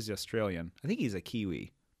Kiwi or is he Australian? I think he's a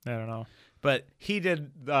Kiwi. I don't know. But he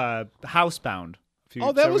did Housebound.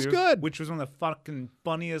 Oh, that several was years, good. Which was one of the fucking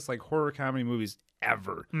funniest like horror comedy movies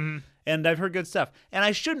ever. Mhm. And I've heard good stuff. And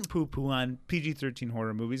I shouldn't poo-poo on PG-13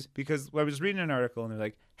 horror movies because I was reading an article and they're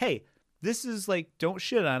like, hey, this is like, don't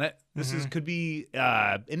shit on it. This could be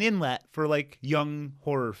an inlet for like young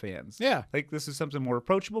horror fans. Yeah. Like this is something more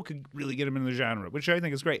approachable, could really get them in the genre, which I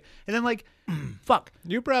think is great. And then like, fuck.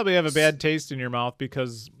 You probably have a bad taste in your mouth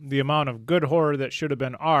because the amount of good horror that should have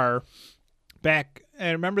been R back.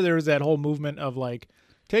 And remember, there was that whole movement of like,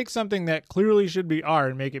 take something that clearly should be R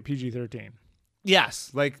and make it PG-13. Yes.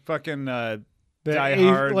 Like fucking The Die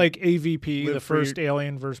Hard. like AVP, Live the Free- first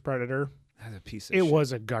Alien vs. Predator. That's a piece of It shit.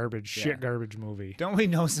 was a garbage, Yeah. shit garbage movie. Don't we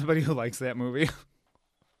know somebody who likes that movie?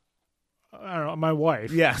 I don't know, my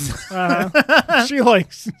wife. Yes. She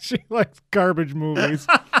likes garbage movies.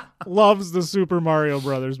 Loves the Super Mario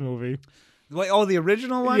Brothers movie. Like, oh, the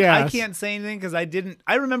original one? Yes. I can't say anything because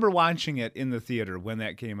I remember watching it in the theater when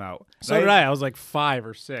that came out. So did I. I was like 5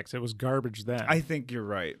 or 6. It was garbage then. I think you're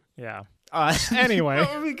right. yeah. Anyway. Anyway. Where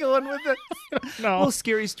are we going with it? No. Well,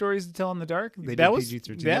 scary stories to tell in the dark. They That did was-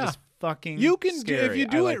 PG-13. yeah. That was fucking You can scary. if you I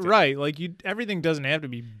do it liked right. Like everything doesn't have to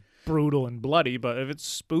be brutal and bloody, but if it's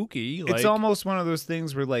spooky, like It's almost one of those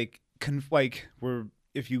things where like where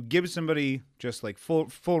if you give somebody just like full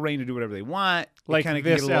reign to do whatever they want, Like kind of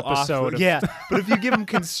this get a little episode off. of- Yeah, but if you give them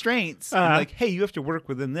constraints, and Uh-huh. like, hey, you have to work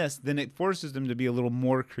within this, then it forces them to be a little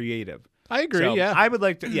more creative. I agree. So yeah. I would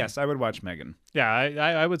like to. Yes, I would watch Megan. Yeah,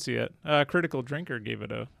 I would see it. Critical Drinker gave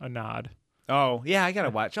it a nod. Oh yeah, I gotta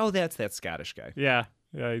watch. Oh, that's that Scottish guy. Yeah,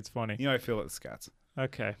 it's funny. You know, I feel it with Scots.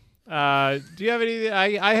 Okay. Do you have any?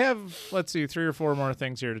 I have. Let's see, 3 or 4 more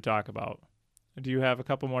things here to talk about. Do you have a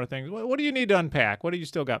couple more things? What do you need to unpack? What do you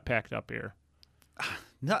still got packed up here?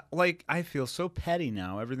 Not like I feel so petty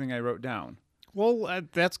now. Everything I wrote down. Well,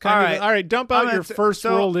 that's kind of all right. Dump out your first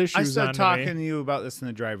world issues. I started onto talking me. to you about this in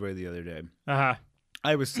the driveway the other day. Uh-huh.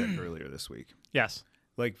 I was sick earlier this week, Yes.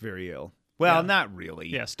 like very ill. Well, Yeah. not really.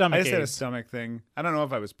 Yeah, stomach I just had a aches. stomach thing. I don't know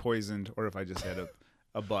if I was poisoned or if I just had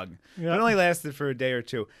a bug. Yeah. It only lasted for a day or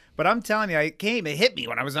two. But I'm telling you, it hit me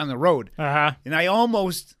when I was on the road, Uh-huh. and I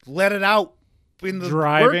almost let it out in the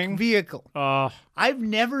Driving? work vehicle. Oh, I've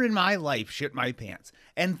never in my life shit my pants,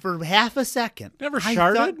 and for half a second, Never I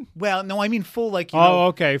sharted? thought- well, no, I mean full, like you Oh, know,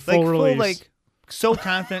 okay, full release. like so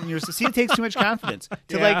confident in yourself. See, it takes too much confidence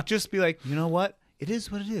to Yeah. like just be like, you know what? It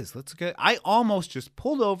is what it is. Let's go. I almost just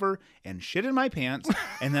pulled over and shit in my pants,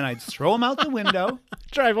 and then I'd throw them out the window.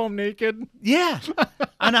 drive home naked. Yeah,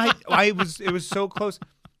 and it was so close.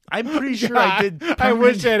 I'm pretty sure I did. I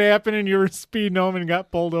wish permanent- that happened and you were speeding home and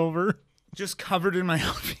got pulled over. just covered in my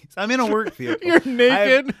outfits. I'm in a work vehicle. You're I have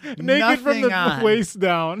naked, naked from nothing the on waist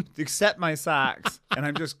down. except my socks, and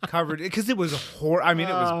I'm just covered because it was I mean,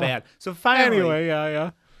 it was bad. So finally, Anyway,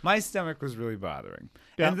 yeah. my stomach was really bothering.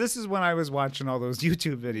 Yeah. And this is when I was watching all those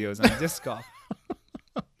YouTube videos on disc golf.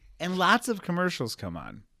 And lots of commercials come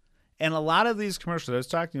on. And a lot of these commercials, I was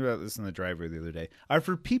talking about this in the driveway the other day, are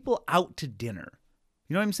for people out to dinner.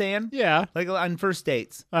 You know what I'm saying? Yeah. Like on first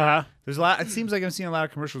dates. Uh-huh. There's a lot. It seems like I'm seeing a lot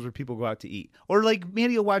of commercials where people go out to eat. Or like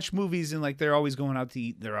maybe you'll watch movies and like they're always going out to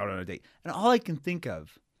eat. They're out on a date. And all I can think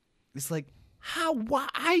of is like, how,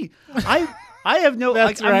 why? I have no,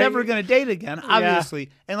 That's like, I'm right. never going to date again,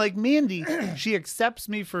 obviously. And like Mandy, she accepts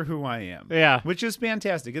me for who I am. Yeah. Which is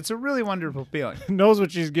fantastic. It's a really wonderful feeling. Knows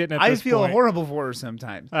what she's getting at I this feel point. horrible for her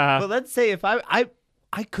sometimes. Uh-huh. But let's say if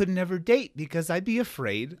I could never date because I'd be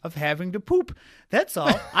afraid of having to poop. That's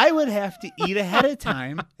all. I would have to eat ahead of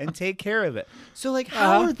time and take care of it. So like,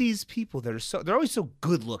 how Uh-huh. are these people that are they're always so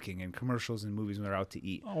good looking in commercials and movies when they're out to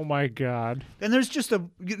eat? Oh my God. And there's just you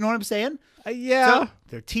know what I'm saying? Yeah. So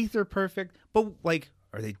their teeth are perfect, but like,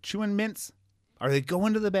 are they chewing mints? Are they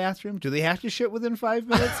going to the bathroom? Do they have to shit within 5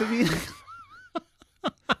 minutes of eating?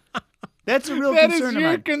 That's a real That concern is of your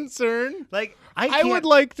mine. concern. Like, I can't, would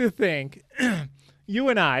like to think you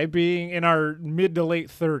and I, being in our mid to late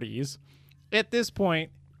 30s, at this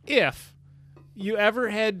point, if you ever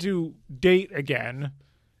had to date again,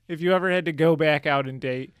 if you ever had to go back out and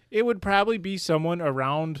date, it would probably be someone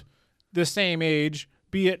around the same age,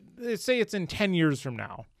 be it, say it's in 10 years from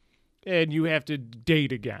now, and you have to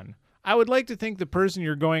date again. I would like to think the person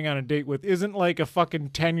you're going on a date with isn't like a fucking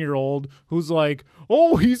 10-year-old who's like,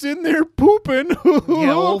 oh, he's in there pooping.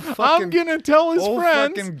 old I'm fucking- going to tell his old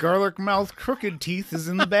friends. fucking garlic mouth crooked teeth is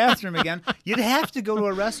in the bathroom again. You'd have to go to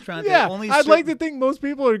a restaurant Yeah, that only I'd like to think most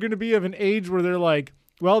people are going to be of an age where they're like,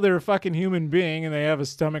 well, they're a fucking human being and they have a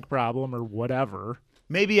stomach problem or whatever.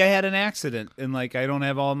 maybe I had an accident and like I don't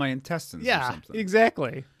have all my intestines or Yeah, something.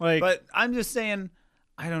 exactly. Like, But I'm just saying,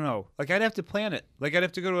 I don't know. Like I'd have to plan it. Like I'd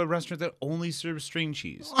have to go to a restaurant that only serves string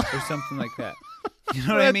cheese or something like that. You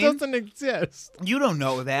know what I that mean? doesn't exist. You don't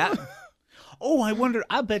know that. Oh, I wonder.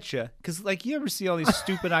 I bet you, because like you ever see all these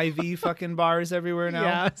stupid IV fucking bars everywhere now?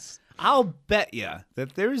 Yes. I'll bet you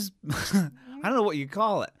that there's, I don't know what you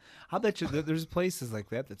call it. I'll bet you that there's places like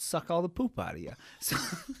that suck all the poop out of you. So,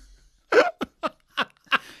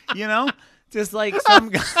 you know, just like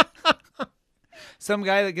some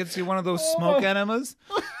guy that gets you one of those smoke enemas.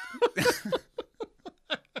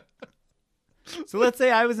 So let's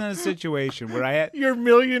say I was in a situation where I had, Your $1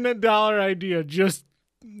 million idea just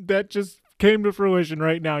came to fruition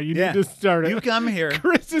right now. You yeah, need to start it. you come here.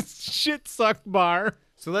 Chris's shit suck bar.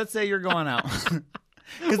 So let's say you're going out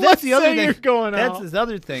Because that's the other say thing. you're going That's out. this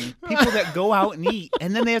other thing. People that go out and eat,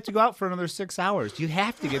 and then they have to go out for another 6 hours. You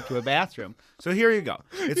have to get to a bathroom. So here you go.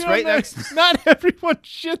 It's You know, right not, next. Not everyone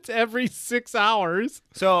shits every 6 hours.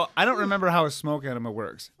 So I don't remember how a smoke enema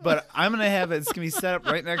works, but I'm gonna have it. It's gonna be set up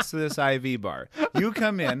right next to this IV bar. You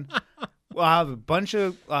come in. We'll have a bunch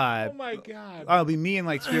of. Oh my god! It'll be me and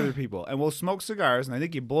like 3 other people, and we'll smoke cigars. And I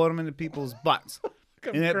think you blow them into people's butts.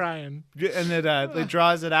 I'm and crying. And it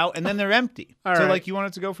draws it out, and then they're empty. All so right. like you want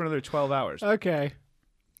it to go for another 12 hours. Okay.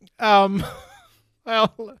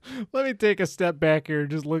 Well, let me take a step back here and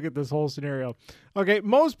just look at this whole scenario. Okay,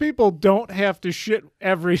 most people don't have to shit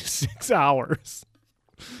every 6 hours.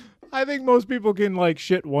 I think most people can like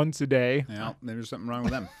shit once a day. Yeah, there's something wrong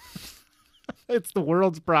with them. It's the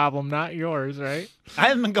world's problem, not yours, right? I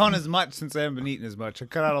haven't been going as much since I haven't been eating as much. I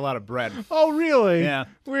cut out a lot of bread. Oh, really? Yeah.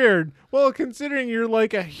 Weird. Well, considering you're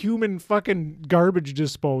like a human fucking garbage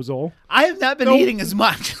disposal. I have not been Nope. eating as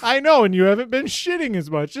much. I know, and you haven't been shitting as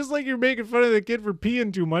much. Just like you're making fun of the kid for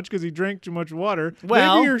peeing too much because he drank too much water.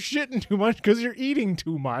 Well- Maybe you're shitting too much because you're eating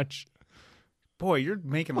too much. Boy, you're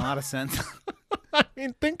making a lot of sense. I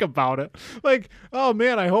mean, think about it. Like, oh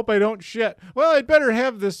man, I hope I don't shit. Well, I'd better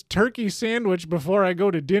have this turkey sandwich before I go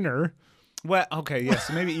to dinner. Well, okay, yeah,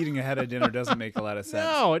 so maybe eating ahead of dinner doesn't make a lot of sense.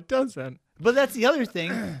 No, it doesn't. But that's the other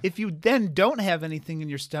thing. If you then don't have anything in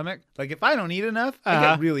your stomach, like if I don't eat enough, I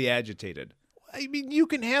Uh-huh. get really agitated. I mean, you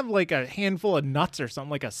can have like a handful of nuts or something,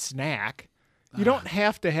 like a snack. You don't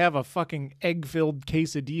have to have a fucking egg-filled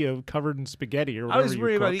quesadilla covered in spaghetti or I whatever was you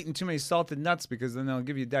worried about cook. eating too many salted nuts because then they'll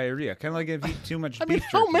give you diarrhea. Kind of like if you eat too much I mean, beef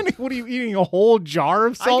how jerky. many? What are you eating? A whole jar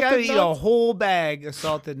of I salted gotta eat a nuts? whole bag of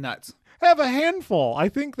salted nuts. Have a handful. I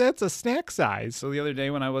think that's a snack size. So the other day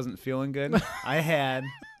when I wasn't feeling good, I had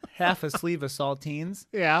half a sleeve of saltines.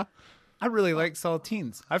 Yeah. I really like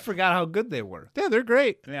saltines. I forgot how good they were. Yeah, they're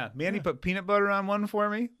great. Yeah, Mandy put peanut butter on one for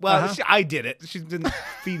me. Well, Uh-huh. I did it. She didn't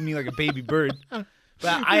feed me like a baby bird.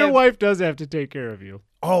 But Your wife does have to take care of you.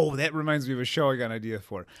 Oh, that reminds me of a show I got an idea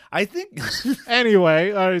for. I think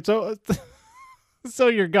Anyway, all right, so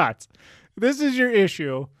your guts. This is your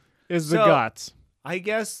issue, is the So, guts. I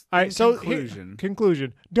guess All in right, so conclusion.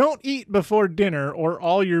 conclusion. Don't eat before dinner or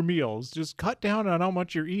all your meals. Just cut down on how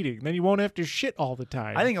much you're eating. Then you won't have to shit all the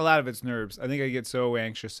time. I think a lot of it's nerves. I think I get so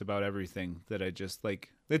anxious about everything that I just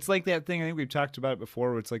like. It's like that thing. I think we've talked about it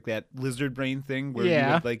before. Where it's like that lizard brain thing where Yeah.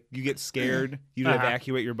 you would, like you get scared. You'd Uh-huh.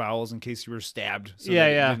 evacuate your bowels in case you were stabbed. So Yeah,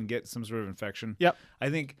 that yeah. you didn't get some sort of infection. Yep.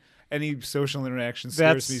 I think any social interaction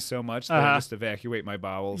That's- scares me so much that I uh-huh. just evacuate my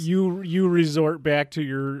bowels. You resort back to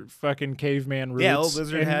your fucking caveman roots. Yeah, old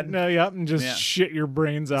lizard and, head. Yep, and just Yeah. shit your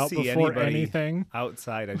brains out See before anybody anything.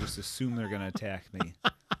 outside, I just assume they're gonna attack me.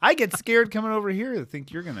 I get scared coming over here to think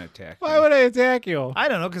you're gonna attack Why me. would I attack you? I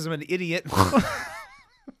don't know because I'm an idiot.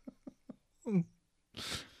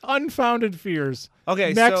 Unfounded fears.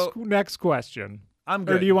 Okay, Next so next question. I'm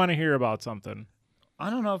good. Or do you want to hear about something? I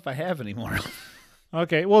don't know if I have any more.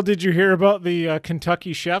 Okay. Well, did you hear about the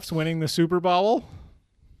Kentucky Chefs winning the Super Bowl?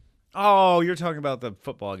 Oh, you're talking about the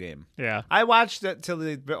football game. Yeah. I watched it till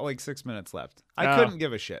the like 6 minutes left. I Oh. couldn't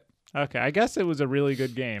give a shit. Okay. I guess it was a really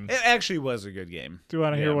good game. It actually was a good game. Do you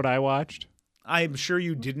want to hear Yeah. what I watched? I'm sure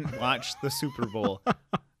you didn't watch the Super Bowl.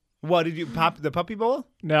 What did you pop the Puppy Bowl?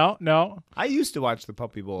 No. I used to watch the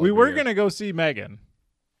Puppy Bowl. We every were year. going to go see Megan.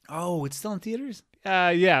 Oh, it's still in theaters.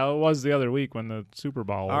 Yeah, it was the other week when the Super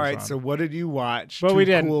Bowl was All right, on. so what did you watch? But Too we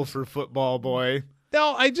didn't. cool for football, boy.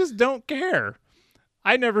 No, I just don't care.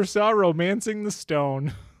 I never saw Romancing the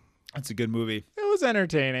Stone. That's a good movie. It was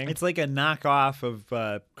entertaining. It's like a knockoff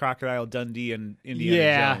of Crocodile Dundee and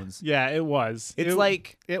Indiana Jones. Yeah, it was. It's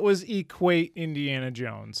like it was equate Indiana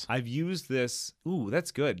Jones. I've used this. Ooh,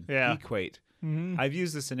 that's good. Yeah. Equate. Mm-hmm. I've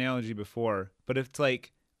used this analogy before, but it's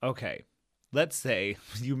like, okay, let's say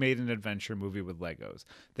you made an adventure movie with Legos.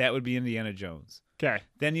 That would be Indiana Jones. Okay.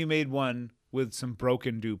 Then you made one with some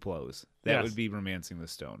broken Duplos. That Yes. would be Romancing the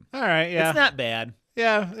Stone. All right. Yeah. It's not bad.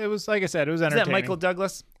 Yeah. It was like I said. It was Is entertaining. that Michael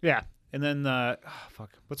Douglas? Yeah. And then,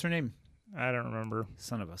 what's her name? I don't remember.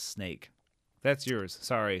 Son of a snake. That's yours.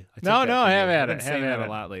 Sorry. I took No, that no, from have you. at I've been it, saying have that at a it.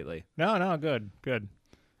 lot lately. No. Good.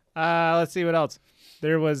 Let's see what else.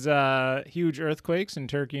 There was huge earthquakes in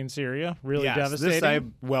Turkey and Syria. Really Yes, devastating. this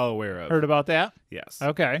I'm well aware of. Heard about that? Yes.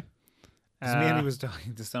 Okay. Because Mandy was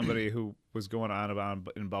talking to somebody who was going on about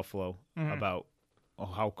in Buffalo Mm-hmm. about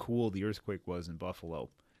how cool the earthquake was in Buffalo.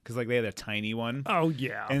 Because like they had a tiny one, Oh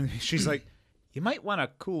yeah. and she's like, "You might want to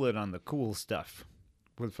cool it on the cool stuff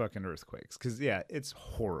with fucking earthquakes." Because yeah, it's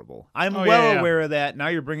horrible. I'm Oh, well yeah. aware of that. Now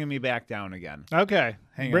you're bringing me back down again. Okay.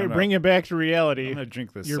 Hang Bring, on, bring it back to I'm reality. gonna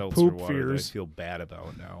drink this Your seltzer poop water fears. that I feel bad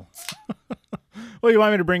about now. Well, you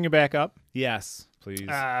want me to bring you back up? Yes, please.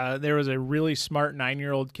 There was a really smart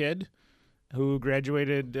 9-year-old kid who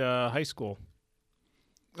graduated high school.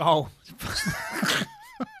 Oh.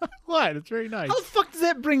 What? It's very nice. How the fuck does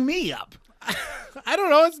that bring me up? I don't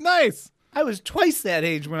know. It's nice. I was twice that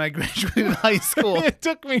age when I graduated high school, It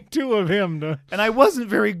took me 2 of him to. and I wasn't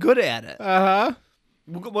very good at it. Uh huh.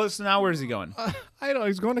 Well, so now where's he going? I don't know.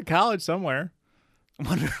 He's going to college somewhere. I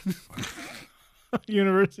wonder.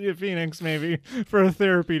 University of Phoenix, maybe, for a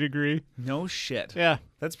therapy degree. No shit. Yeah.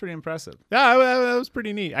 That's pretty impressive. Yeah, that was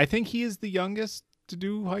pretty neat. I think he is the youngest to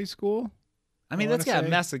do high school. I mean, I that's wanna got to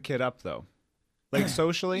say. mess a kid up, though. Like,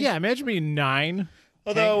 socially? Yeah, imagine being 9.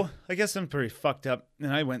 Although, I guess I'm pretty fucked up,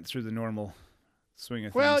 and I went through the normal swing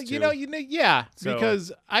of Well, things, too. you know, yeah, So-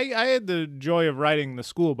 because I had the joy of riding the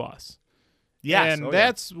school bus. Yes. And oh, yeah.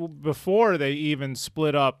 that's before they even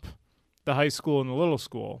split up the high school and the little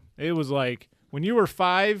school. It was like when you were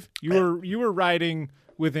 5, you were riding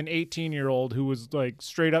with an 18-year-old who was like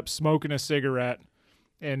straight up smoking a cigarette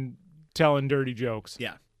and telling dirty jokes.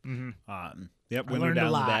 Yeah. Mm-hmm. Yep, I window learned a down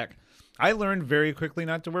the lot. back. I learned very quickly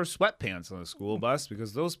not to wear sweatpants on a school bus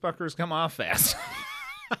because those fuckers come off fast.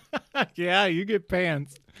 Yeah, you get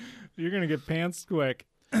pants. You're gonna get pants quick.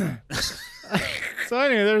 So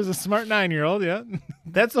anyway, there's a smart 9-year-old. Yeah.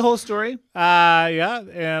 That's the whole story. Yeah,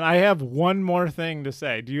 and I have one more thing to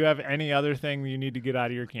say. Do you have any other thing you need to get out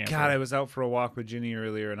of your camper? God, I was out for a walk with Ginny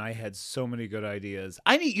earlier, and I had so many good ideas.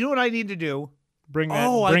 You know what I need to do? bring that.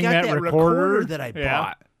 I bring got that recorder that I Yeah.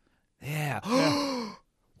 bought. Yeah.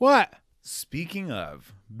 What? Speaking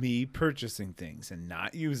of me purchasing things and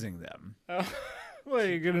not using them. Well,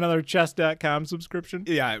 you get another chess.com subscription.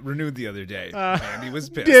 Yeah, I renewed the other day. Andy was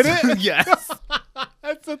pissed. Did it? Yes.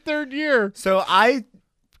 That's the 3rd year. So I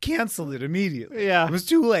canceled it immediately. Yeah. It was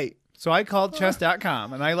too late. So I called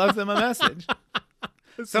chess.com and I left them a message.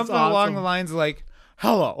 This is Something along awesome. the lines like,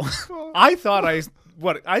 "Hello. I thought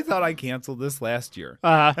I canceled this last year.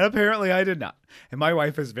 Uh-huh. And apparently I did not. And my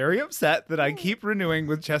wife is very upset that I keep renewing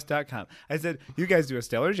with chess.com. I said, "You guys do a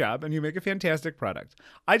stellar job and you make a fantastic product.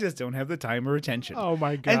 I just don't have the time or attention." Oh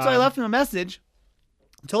my god. And so I left him a message,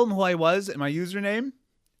 told him who I was and my username,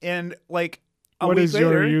 and like a What week is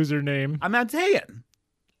later, your username? I'm not saying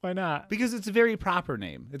Why not? because it's a very proper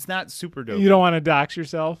name. It's not super dope. You don't want to dox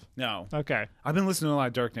yourself? No. Okay. I've been listening to a lot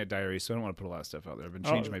of Darknet Diaries, so I don't want to put a lot of stuff out there. I've been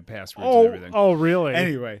changing my passwords Oh, and everything. oh, really?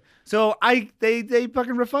 Anyway, so they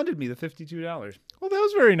fucking refunded me the $52. Well, that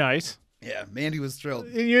was very nice. Yeah, Mandy was thrilled.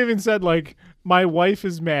 And you even said, like, my wife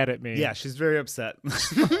is mad at me. Yeah, she's very upset.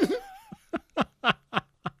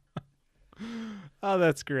 Oh,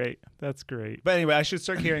 that's great. That's great. But anyway, I should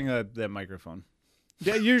start carrying that microphone.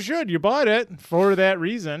 Yeah, you should. You bought it for that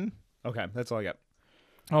reason. Okay, that's all I got.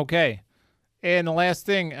 Okay. And the last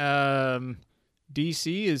thing,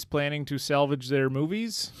 DC is planning to salvage their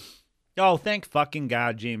movies. Oh, thank fucking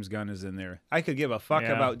God James Gunn is in there. I could give a fuck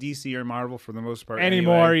Yeah. about DC or Marvel for the most part.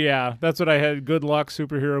 Anymore, anyway. yeah. That's what I had. Good luck.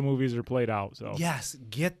 Superhero movies are played out. So Yes,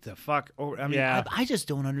 get the fuck over. I mean, Yeah. I just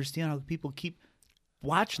don't understand how people keep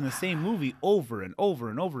watching the same movie over and over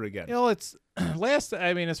and over again. You know, it's last.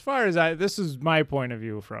 I mean, as far as this is my point of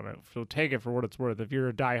view from it. So take it for what it's worth. If you're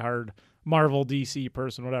a diehard Marvel, DC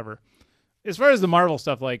person, whatever. As far as the Marvel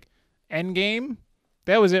stuff, like Endgame,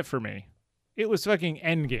 that was it for me. It was fucking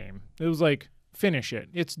Endgame. It was like finish it.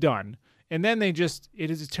 It's done. And then it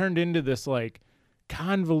has turned into this like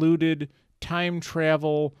convoluted time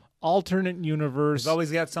travel alternate universe He's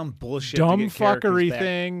always got some bullshit dumb to get characters fuckery back.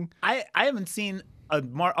 thing. I haven't seen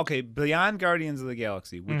okay, beyond Guardians of the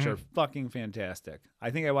Galaxy, which are fucking fantastic. I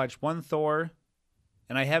think I watched one Thor,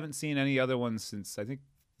 and I haven't seen any other ones since I think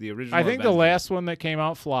the original. I think the Avengers. last one that came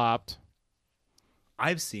out flopped.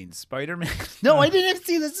 I've seen Spider-Man. No, I didn't even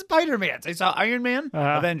see the Spider-Mans. I saw Iron Man,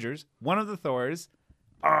 Uh-huh. Avengers, one of the Thors.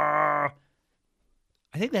 I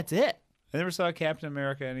think that's it. I never saw Captain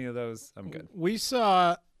America, any of those. I'm good. We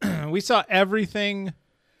saw everything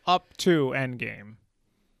up to Endgame.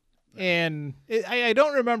 And I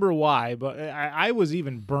don't remember why, but I was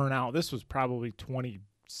even burnt out. This was probably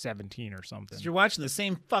 2017 or something. You're watching the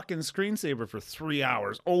same fucking screensaver for 3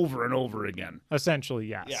 hours over and over again. Essentially,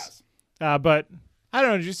 yes. Yes. But I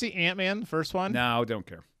don't know. Did you see Ant-Man, the first one? No, don't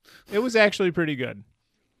care. It was actually pretty good.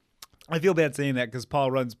 I feel bad saying that because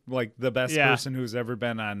Paul Rudd's like the best Yeah. person who's ever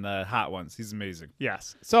been on Hot Ones. He's amazing.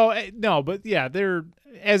 Yes. So, no, but yeah, they're,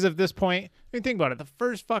 as of this point, I mean, think about it. The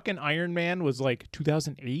first fucking Iron Man was like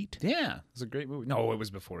 2008? Yeah, it was a great movie. No, it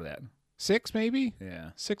was before that. 6 maybe? Yeah,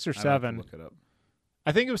 6 or I'd have to 7. look it up.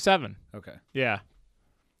 I think it was 7. Okay. Yeah.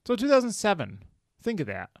 So 2007. Think of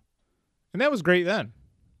that. And that was great then.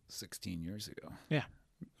 16 years ago. Yeah.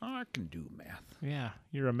 Oh, I can do math. Yeah,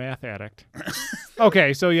 you're a math addict.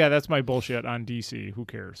 Okay, so yeah, that's my bullshit on DC. Who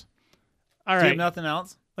cares? All Do you right. have nothing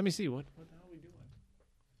else? Let me see. What the hell are we doing?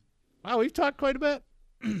 Wow, we've talked quite a bit.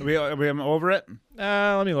 Are we over it?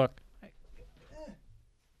 Let me look.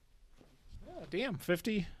 Oh, damn,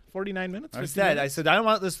 49 minutes? I 50 said minutes? I don't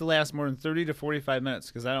want this to last more than 30 to 45 minutes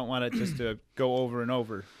because I don't want it just to go over and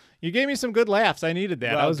over. You gave me some good laughs. I needed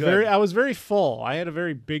that. Well, good. I was very full. I had a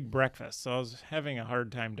very big breakfast, so I was having a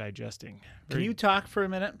hard time digesting. Can you talk for a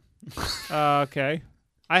minute? Okay.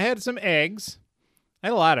 I had some eggs. I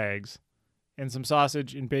had a lot of eggs and some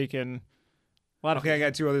sausage and bacon. A lot of Okay, I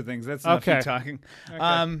got two other things. That's enough Okay. you talking. Okay.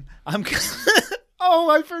 I'm.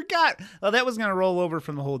 Oh, I forgot. Well, that was gonna roll over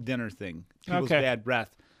from the whole dinner thing. People's Okay. bad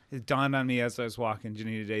breath. It dawned on me as I was walking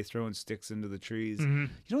Ginny today, throwing sticks into the trees. Mm-hmm.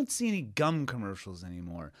 You don't see any gum commercials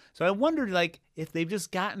anymore. So I wondered, like, if they've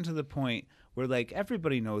just gotten to the point where, like,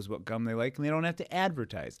 everybody knows what gum they like and they don't have to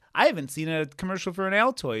advertise. I haven't seen a commercial for an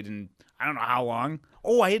Altoid in I don't know how long.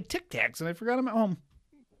 Oh, I had Tic Tacs and I forgot them at home.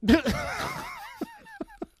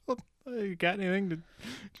 You got anything to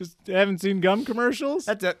just haven't seen gum commercials?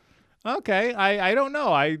 That's it. Okay. I don't know.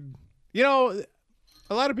 A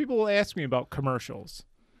lot of people will ask me about commercials.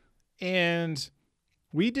 And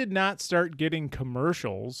we did not start getting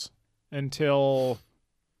commercials until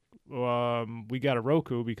we got a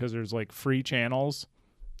Roku because there's like free channels.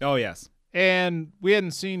 Oh, yes. And we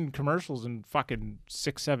hadn't seen commercials in fucking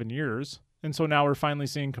 6-7 years. And so now we're finally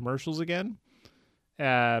seeing commercials again.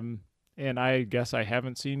 And I guess I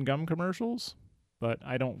haven't seen gum commercials, but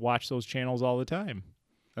I don't watch those channels all the time.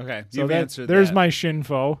 Okay. So You've answered there's that. my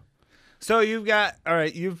shinfo. So you've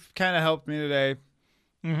kind of helped me today.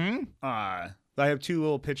 Mm-hmm. I have two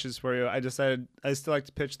little pitches for you. I decided I still like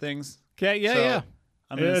to pitch things. Okay, yeah, So, yeah.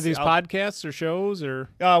 I'm gonna Are these I'll- podcasts or shows or?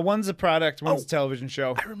 One's a product, one's Oh. a television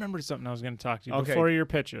show. I remembered something I was going to talk to you Okay. before your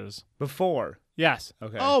pitches. Before. Yes.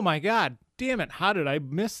 Okay. Oh my God! Damn it! How did I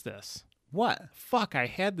miss this? What? Fuck! I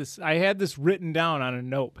had this written down on a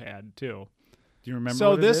notepad too. Do you remember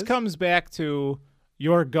So what it this is? comes back to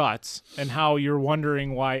your guts and how you're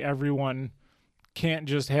wondering why everyone can't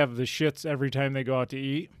just have the shits every time they go out to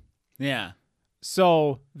eat. Yeah.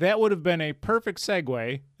 So that would have been a perfect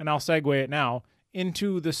segue, and I'll segue it now,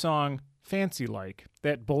 into the song Fancy Like,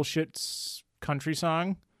 that bullshit country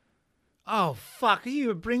song. Oh, fuck.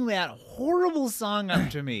 You bring that horrible song up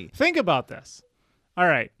to me. Think about this. All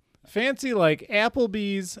right. Fancy Like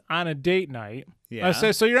Applebee's on a date night. Yeah.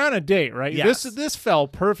 So you're on a date, right? Yes. This fell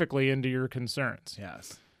perfectly into your concerns.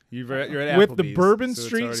 Yes. You're at With the Applebee's, Bourbon so it's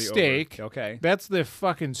Street already over. steak. Okay. That's the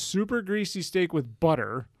fucking super greasy steak with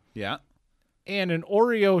butter Yeah. and an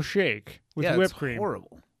Oreo shake with yeah, whipped it's cream.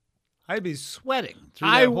 horrible. I'd be sweating through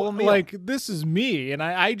that whole meal. Like, this is me, and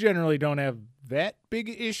I generally don't have that big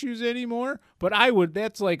issues anymore, but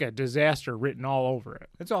that's like a disaster written all over it.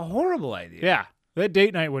 It's a horrible idea. Yeah. That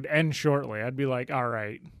date night would end shortly. I'd be like, all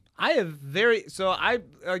right. I have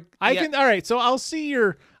All right, so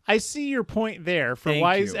I see your point there for Thank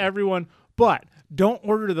why is you. everyone, but don't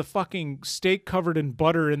order the fucking steak covered in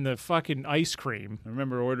butter in the fucking ice cream. I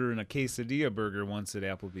remember ordering a quesadilla burger once at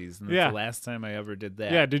Applebee's, and that's Yeah. the last time I ever did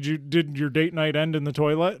that. Yeah, did your date night end in the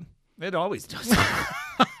toilet? It always does.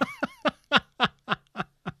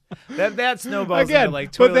 that snowballs Again, into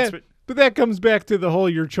like toilets. but that comes back to the whole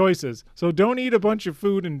your choices. So don't eat a bunch of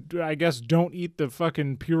food, and I guess don't eat the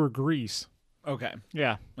fucking pure grease. Okay.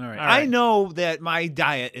 Yeah. All right. All right. I know that my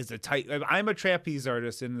diet is I'm a trapeze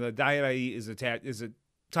artist, and the diet I eat is a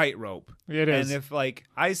tightrope. It is. And if like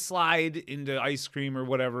I slide into ice cream or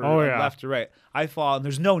whatever, Oh, yeah. left or right, I fall, and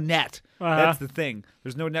there's no net. Uh-huh. That's the thing.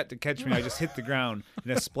 There's no net to catch me. I just hit the ground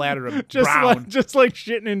in a splatter of just brown. just like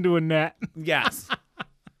shitting into a net. Yes.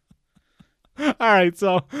 All right,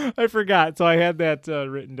 so I forgot. So I had that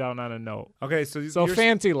written down on a note. Okay. So So you're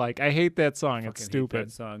Fancy Like, I hate that song. fucking It's hate stupid.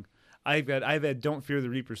 that song. I've had Don't Fear the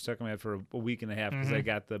Reaper stuck in my head for a week and a half because Mm-hmm. I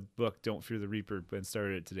got the book Don't Fear the Reaper and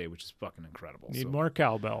started it today, which is fucking incredible. Need So- more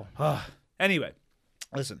cowbell. Anyway,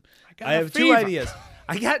 listen. got I a have two fever. ideas.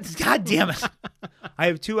 God damn it. I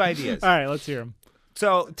have two ideas. All right, let's hear them.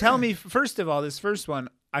 So tell me, first of all, this first one,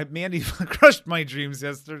 Mandy crushed my dreams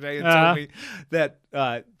yesterday and Uh-huh. told me that,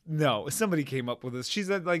 no, somebody came up with this. She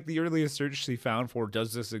said, like, the earliest search she found for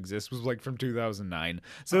Does This Exist was, like, from 2009.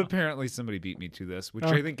 So apparently somebody beat me to this, which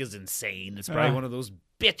I think is insane. It's probably one of those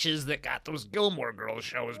bitches that got those Gilmore Girls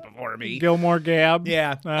shows before me. Gilmore Gab.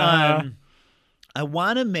 Yeah. Uh-huh. I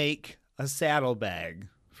want to make a saddlebag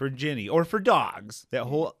for Ginny or for dogs that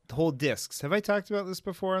hold discs. Have I talked about this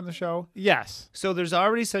before on the show? Yes. So there's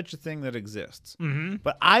already such a thing that exists. Mm-hmm.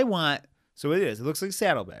 But I want, so it is. It looks like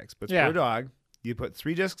saddlebags, but it's Yeah. for a dog. You put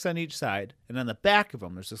 3 discs on each side, and on the back of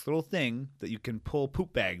them, there's this little thing that you can pull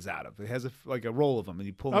poop bags out of. It has like a roll of them, and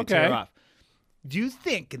you pull them and tear it off. Do you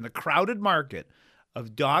think in the crowded market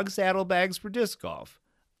of dog saddlebags for disc golf,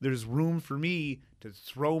 there's room for me to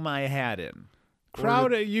throw my hat in?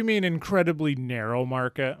 Crowded? You mean incredibly narrow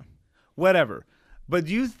market? Whatever. But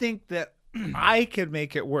do you think that I could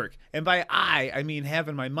make it work? And by I mean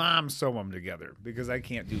having my mom sew them together, because I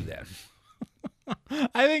can't do that.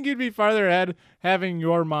 I think you'd be farther ahead having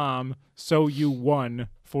your mom sew you one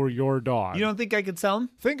for your dog. You don't think I could sell them?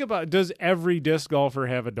 Think about, does every disc golfer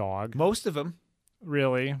have a dog? Most of them.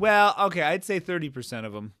 Really? Well, okay, I'd say 30%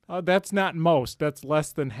 of them. That's not most. That's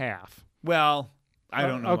less than half. Well, I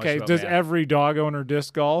don't know. Okay, much about does math. every dog owner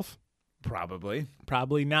disc golf? Probably.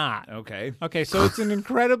 Probably not. Okay. Okay, so it's an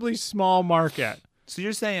incredibly small market. So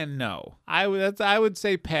you're saying no. I would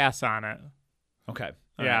say pass on it. Okay.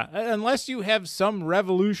 All Yeah, right. unless you have some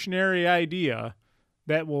revolutionary idea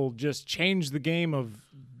that will just change the game of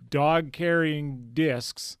dog carrying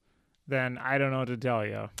discs, then I don't know what to tell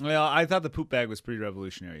you. Well, I thought the poop bag was pretty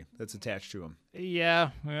revolutionary. That's attached to them. Yeah,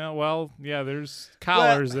 there's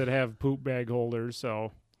collars that have poop bag holders,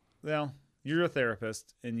 so. Well, you're a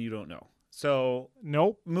therapist and you don't know. So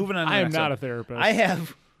Nope. moving on to the I am next not one. a therapist. I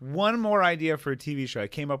have one more idea for a TV show. I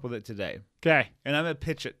came up with it today, Okay. and I'm going to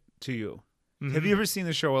pitch it to you. Mm-hmm. Have you ever seen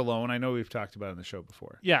the show Alone? I know we've talked about it on the show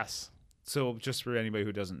before. Yes. So just for anybody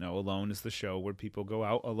who doesn't know, Alone is the show where people go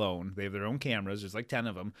out alone. They have their own cameras. There's like 10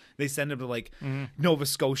 of them. They send them to like Nova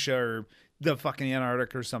Scotia or the fucking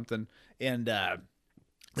Antarctic or something. And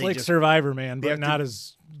It's like Survivor, man, they but have to- not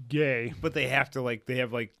as gay. but they have to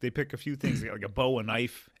they pick a few things. They got like a bow, a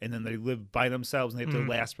knife, and then they live by themselves, and they have to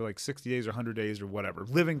last for like 60 days or 100 days or whatever.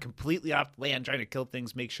 Living completely off land, trying to kill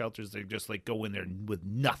things, make shelters. They just like go in there with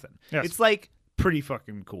nothing. Yes. It's like pretty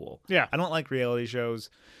fucking cool. Yeah. I don't like reality shows.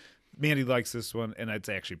 Mandy likes this one, and it's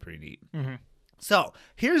actually pretty neat. Mm-hmm. So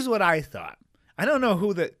here's what I thought. I don't know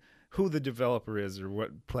who the developer is or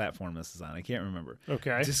what platform this is on. I can't remember.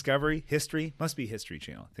 Okay. Discovery, History, must be History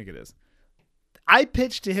Channel. I think it is. I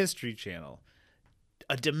pitched to History Channel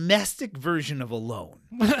a domestic version of Alone,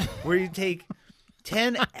 where you take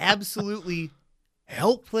 10 absolutely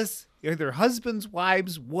helpless, either husbands,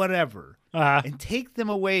 wives, whatever, and take them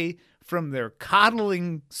away from their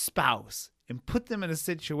coddling spouse and put them in a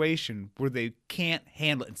situation where they can't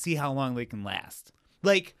handle it and see how long they can last.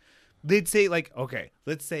 Like, they'd say, like, okay,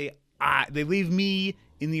 let's say they leave me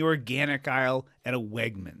in the organic aisle at a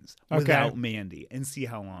Wegmans without Mandy and see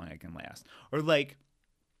how long I can last. Or like,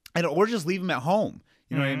 or just leave them at home.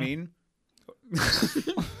 You know what I mean?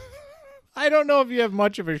 I don't know if you have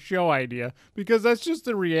much of a show idea, because that's just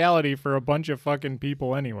the reality for a bunch of fucking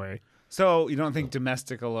people anyway. So you don't think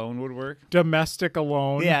domestic alone would work? Domestic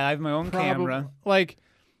alone. Yeah, I have my own camera. Like,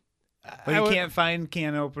 But you can't find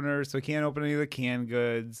can openers, so I can't open any of the canned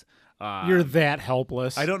goods. You're that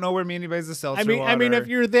helpless. I don't know where Mandy buys the seltzer I mean, water. if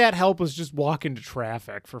you're that helpless, just walk into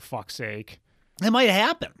traffic, for fuck's sake. It might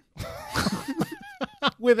happen.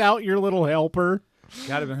 Without your little helper.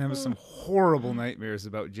 God, I've been having some horrible nightmares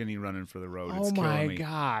about Ginny running for the road. It's Oh killing my me.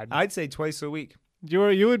 God. I'd say twice a week.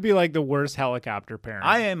 You would be like the worst helicopter parent.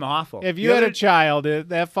 I am awful. If The you had other- a child,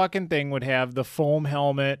 that fucking thing would have the foam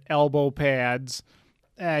helmet, elbow pads.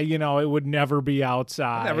 It would never be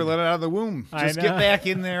outside. Never let it out of the womb. I Just know. get back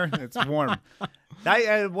in there. It's warm. I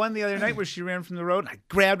had one the other night where she ran from the road. And I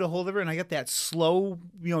grabbed a hold of her and I got that slow,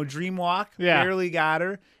 dream walk. Yeah. Barely got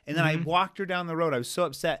her. And then I walked her down the road. I was so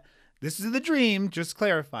upset. This is the dream, just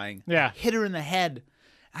clarifying. Yeah. I hit her in the head.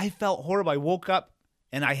 I felt horrible. I woke up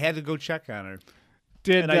and I had to go check on her.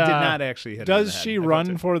 And I did not actually hit her in the Does head. she I felt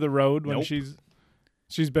run it. for the road when Nope.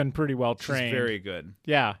 she's been pretty well She's trained? very good.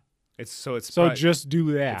 Yeah. So So just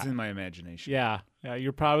do that. it's in my imagination. Yeah,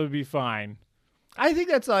 you'll probably be fine. I think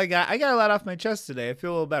that's all I got. I got a lot off my chest today. I feel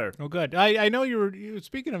a little better. Oh, good. I know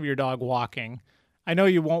speaking of your dog walking, I know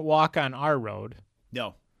you won't walk on our road,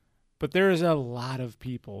 No. but there is a lot of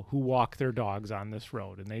people who walk their dogs on this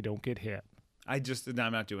road and they don't get hit. I'm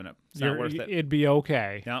not doing it. It's not worth it. It'd be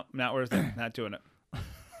okay. No, not worth it. Not doing it.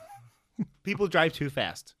 People drive too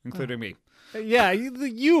fast, including me. Yeah,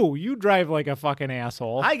 you drive like a fucking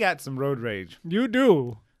asshole. I got some road rage. You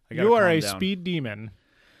do. I gotta You are calm a down. speed demon.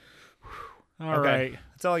 All Okay. right.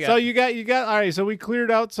 That's all I got. So you got all right. So we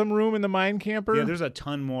cleared out some room in the mine camper. Yeah, there's a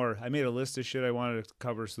ton more. I made a list of shit I wanted to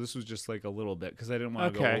cover, so this was just like a little bit because I didn't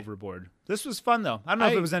want to go Okay. overboard. This was fun though. I don't know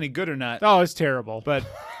if it was any good or not, Oh, it's terrible. but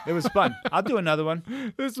it was fun. I'll do another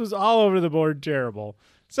one. This was all over the board terrible.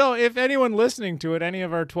 So if anyone listening to it, any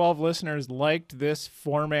of our 12 listeners liked this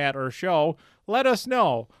format or show, let us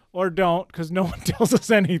know. Or don't, because no one tells us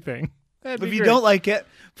anything. That'd If be you great. don't like it,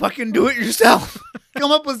 Fucking do it yourself.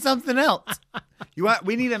 Come up with something else.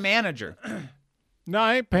 We need a manager. No,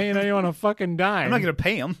 I ain't paying anyone a fucking dime. I'm not going to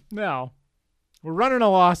pay him. No. We're running a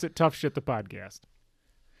loss at Tough Shit the Podcast.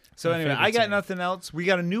 So My anyway, favorite I got saying. nothing else. We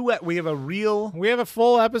got we have a real We have a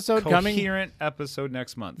full episode coming coherent episode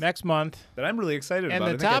next month next month. that I'm really excited And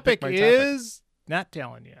about. the I think topic I picked my topic. is not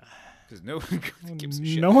telling you. Because no one gives a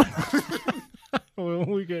shit. No one. Well,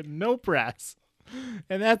 we get no press.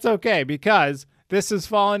 And that's okay because this has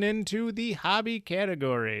fallen into the hobby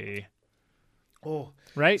category. Oh,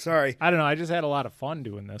 Right? sorry. I don't know. I just had a lot of fun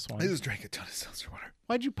doing this I one. just drank a ton of seltzer water.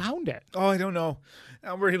 Why'd you pound it? Oh, I don't know.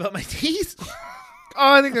 I'm worried about my teeth.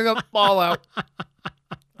 Oh, I think I got fall out. All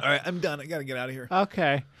right, I'm done. I got to get out of here.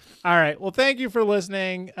 Okay. All right. Well, thank you for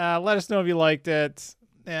listening. Let us know if you liked it.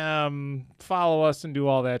 Follow us and do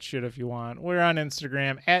all that shit if you want. We're on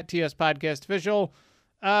Instagram at TS Podcast Official.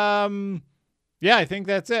 Yeah, I think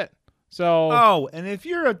that's it. So, Oh, and if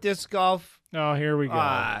you're a disc golf here we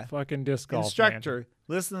go. Fucking disc golf instructor,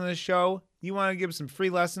 listen to the show. You want to give some free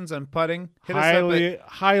lessons on putting? Hit us up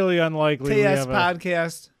Highly unlikely. at we TS have a-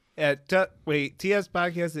 Podcast at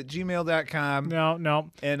tspodcast at gmail.com.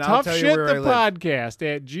 No. And I'll Tough tell you Shit where the I live.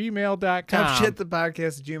 Podcast at gmail.com. Tough shit the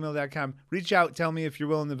podcast at gmail.com. Reach out. Tell me if you're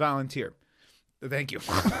willing to volunteer. Thank you.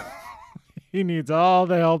 He needs all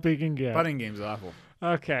the help he can get. Putting game's awful.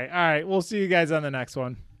 Okay. All right. We'll see you guys on the next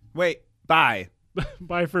one. Wait. Bye.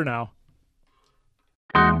 Bye for now.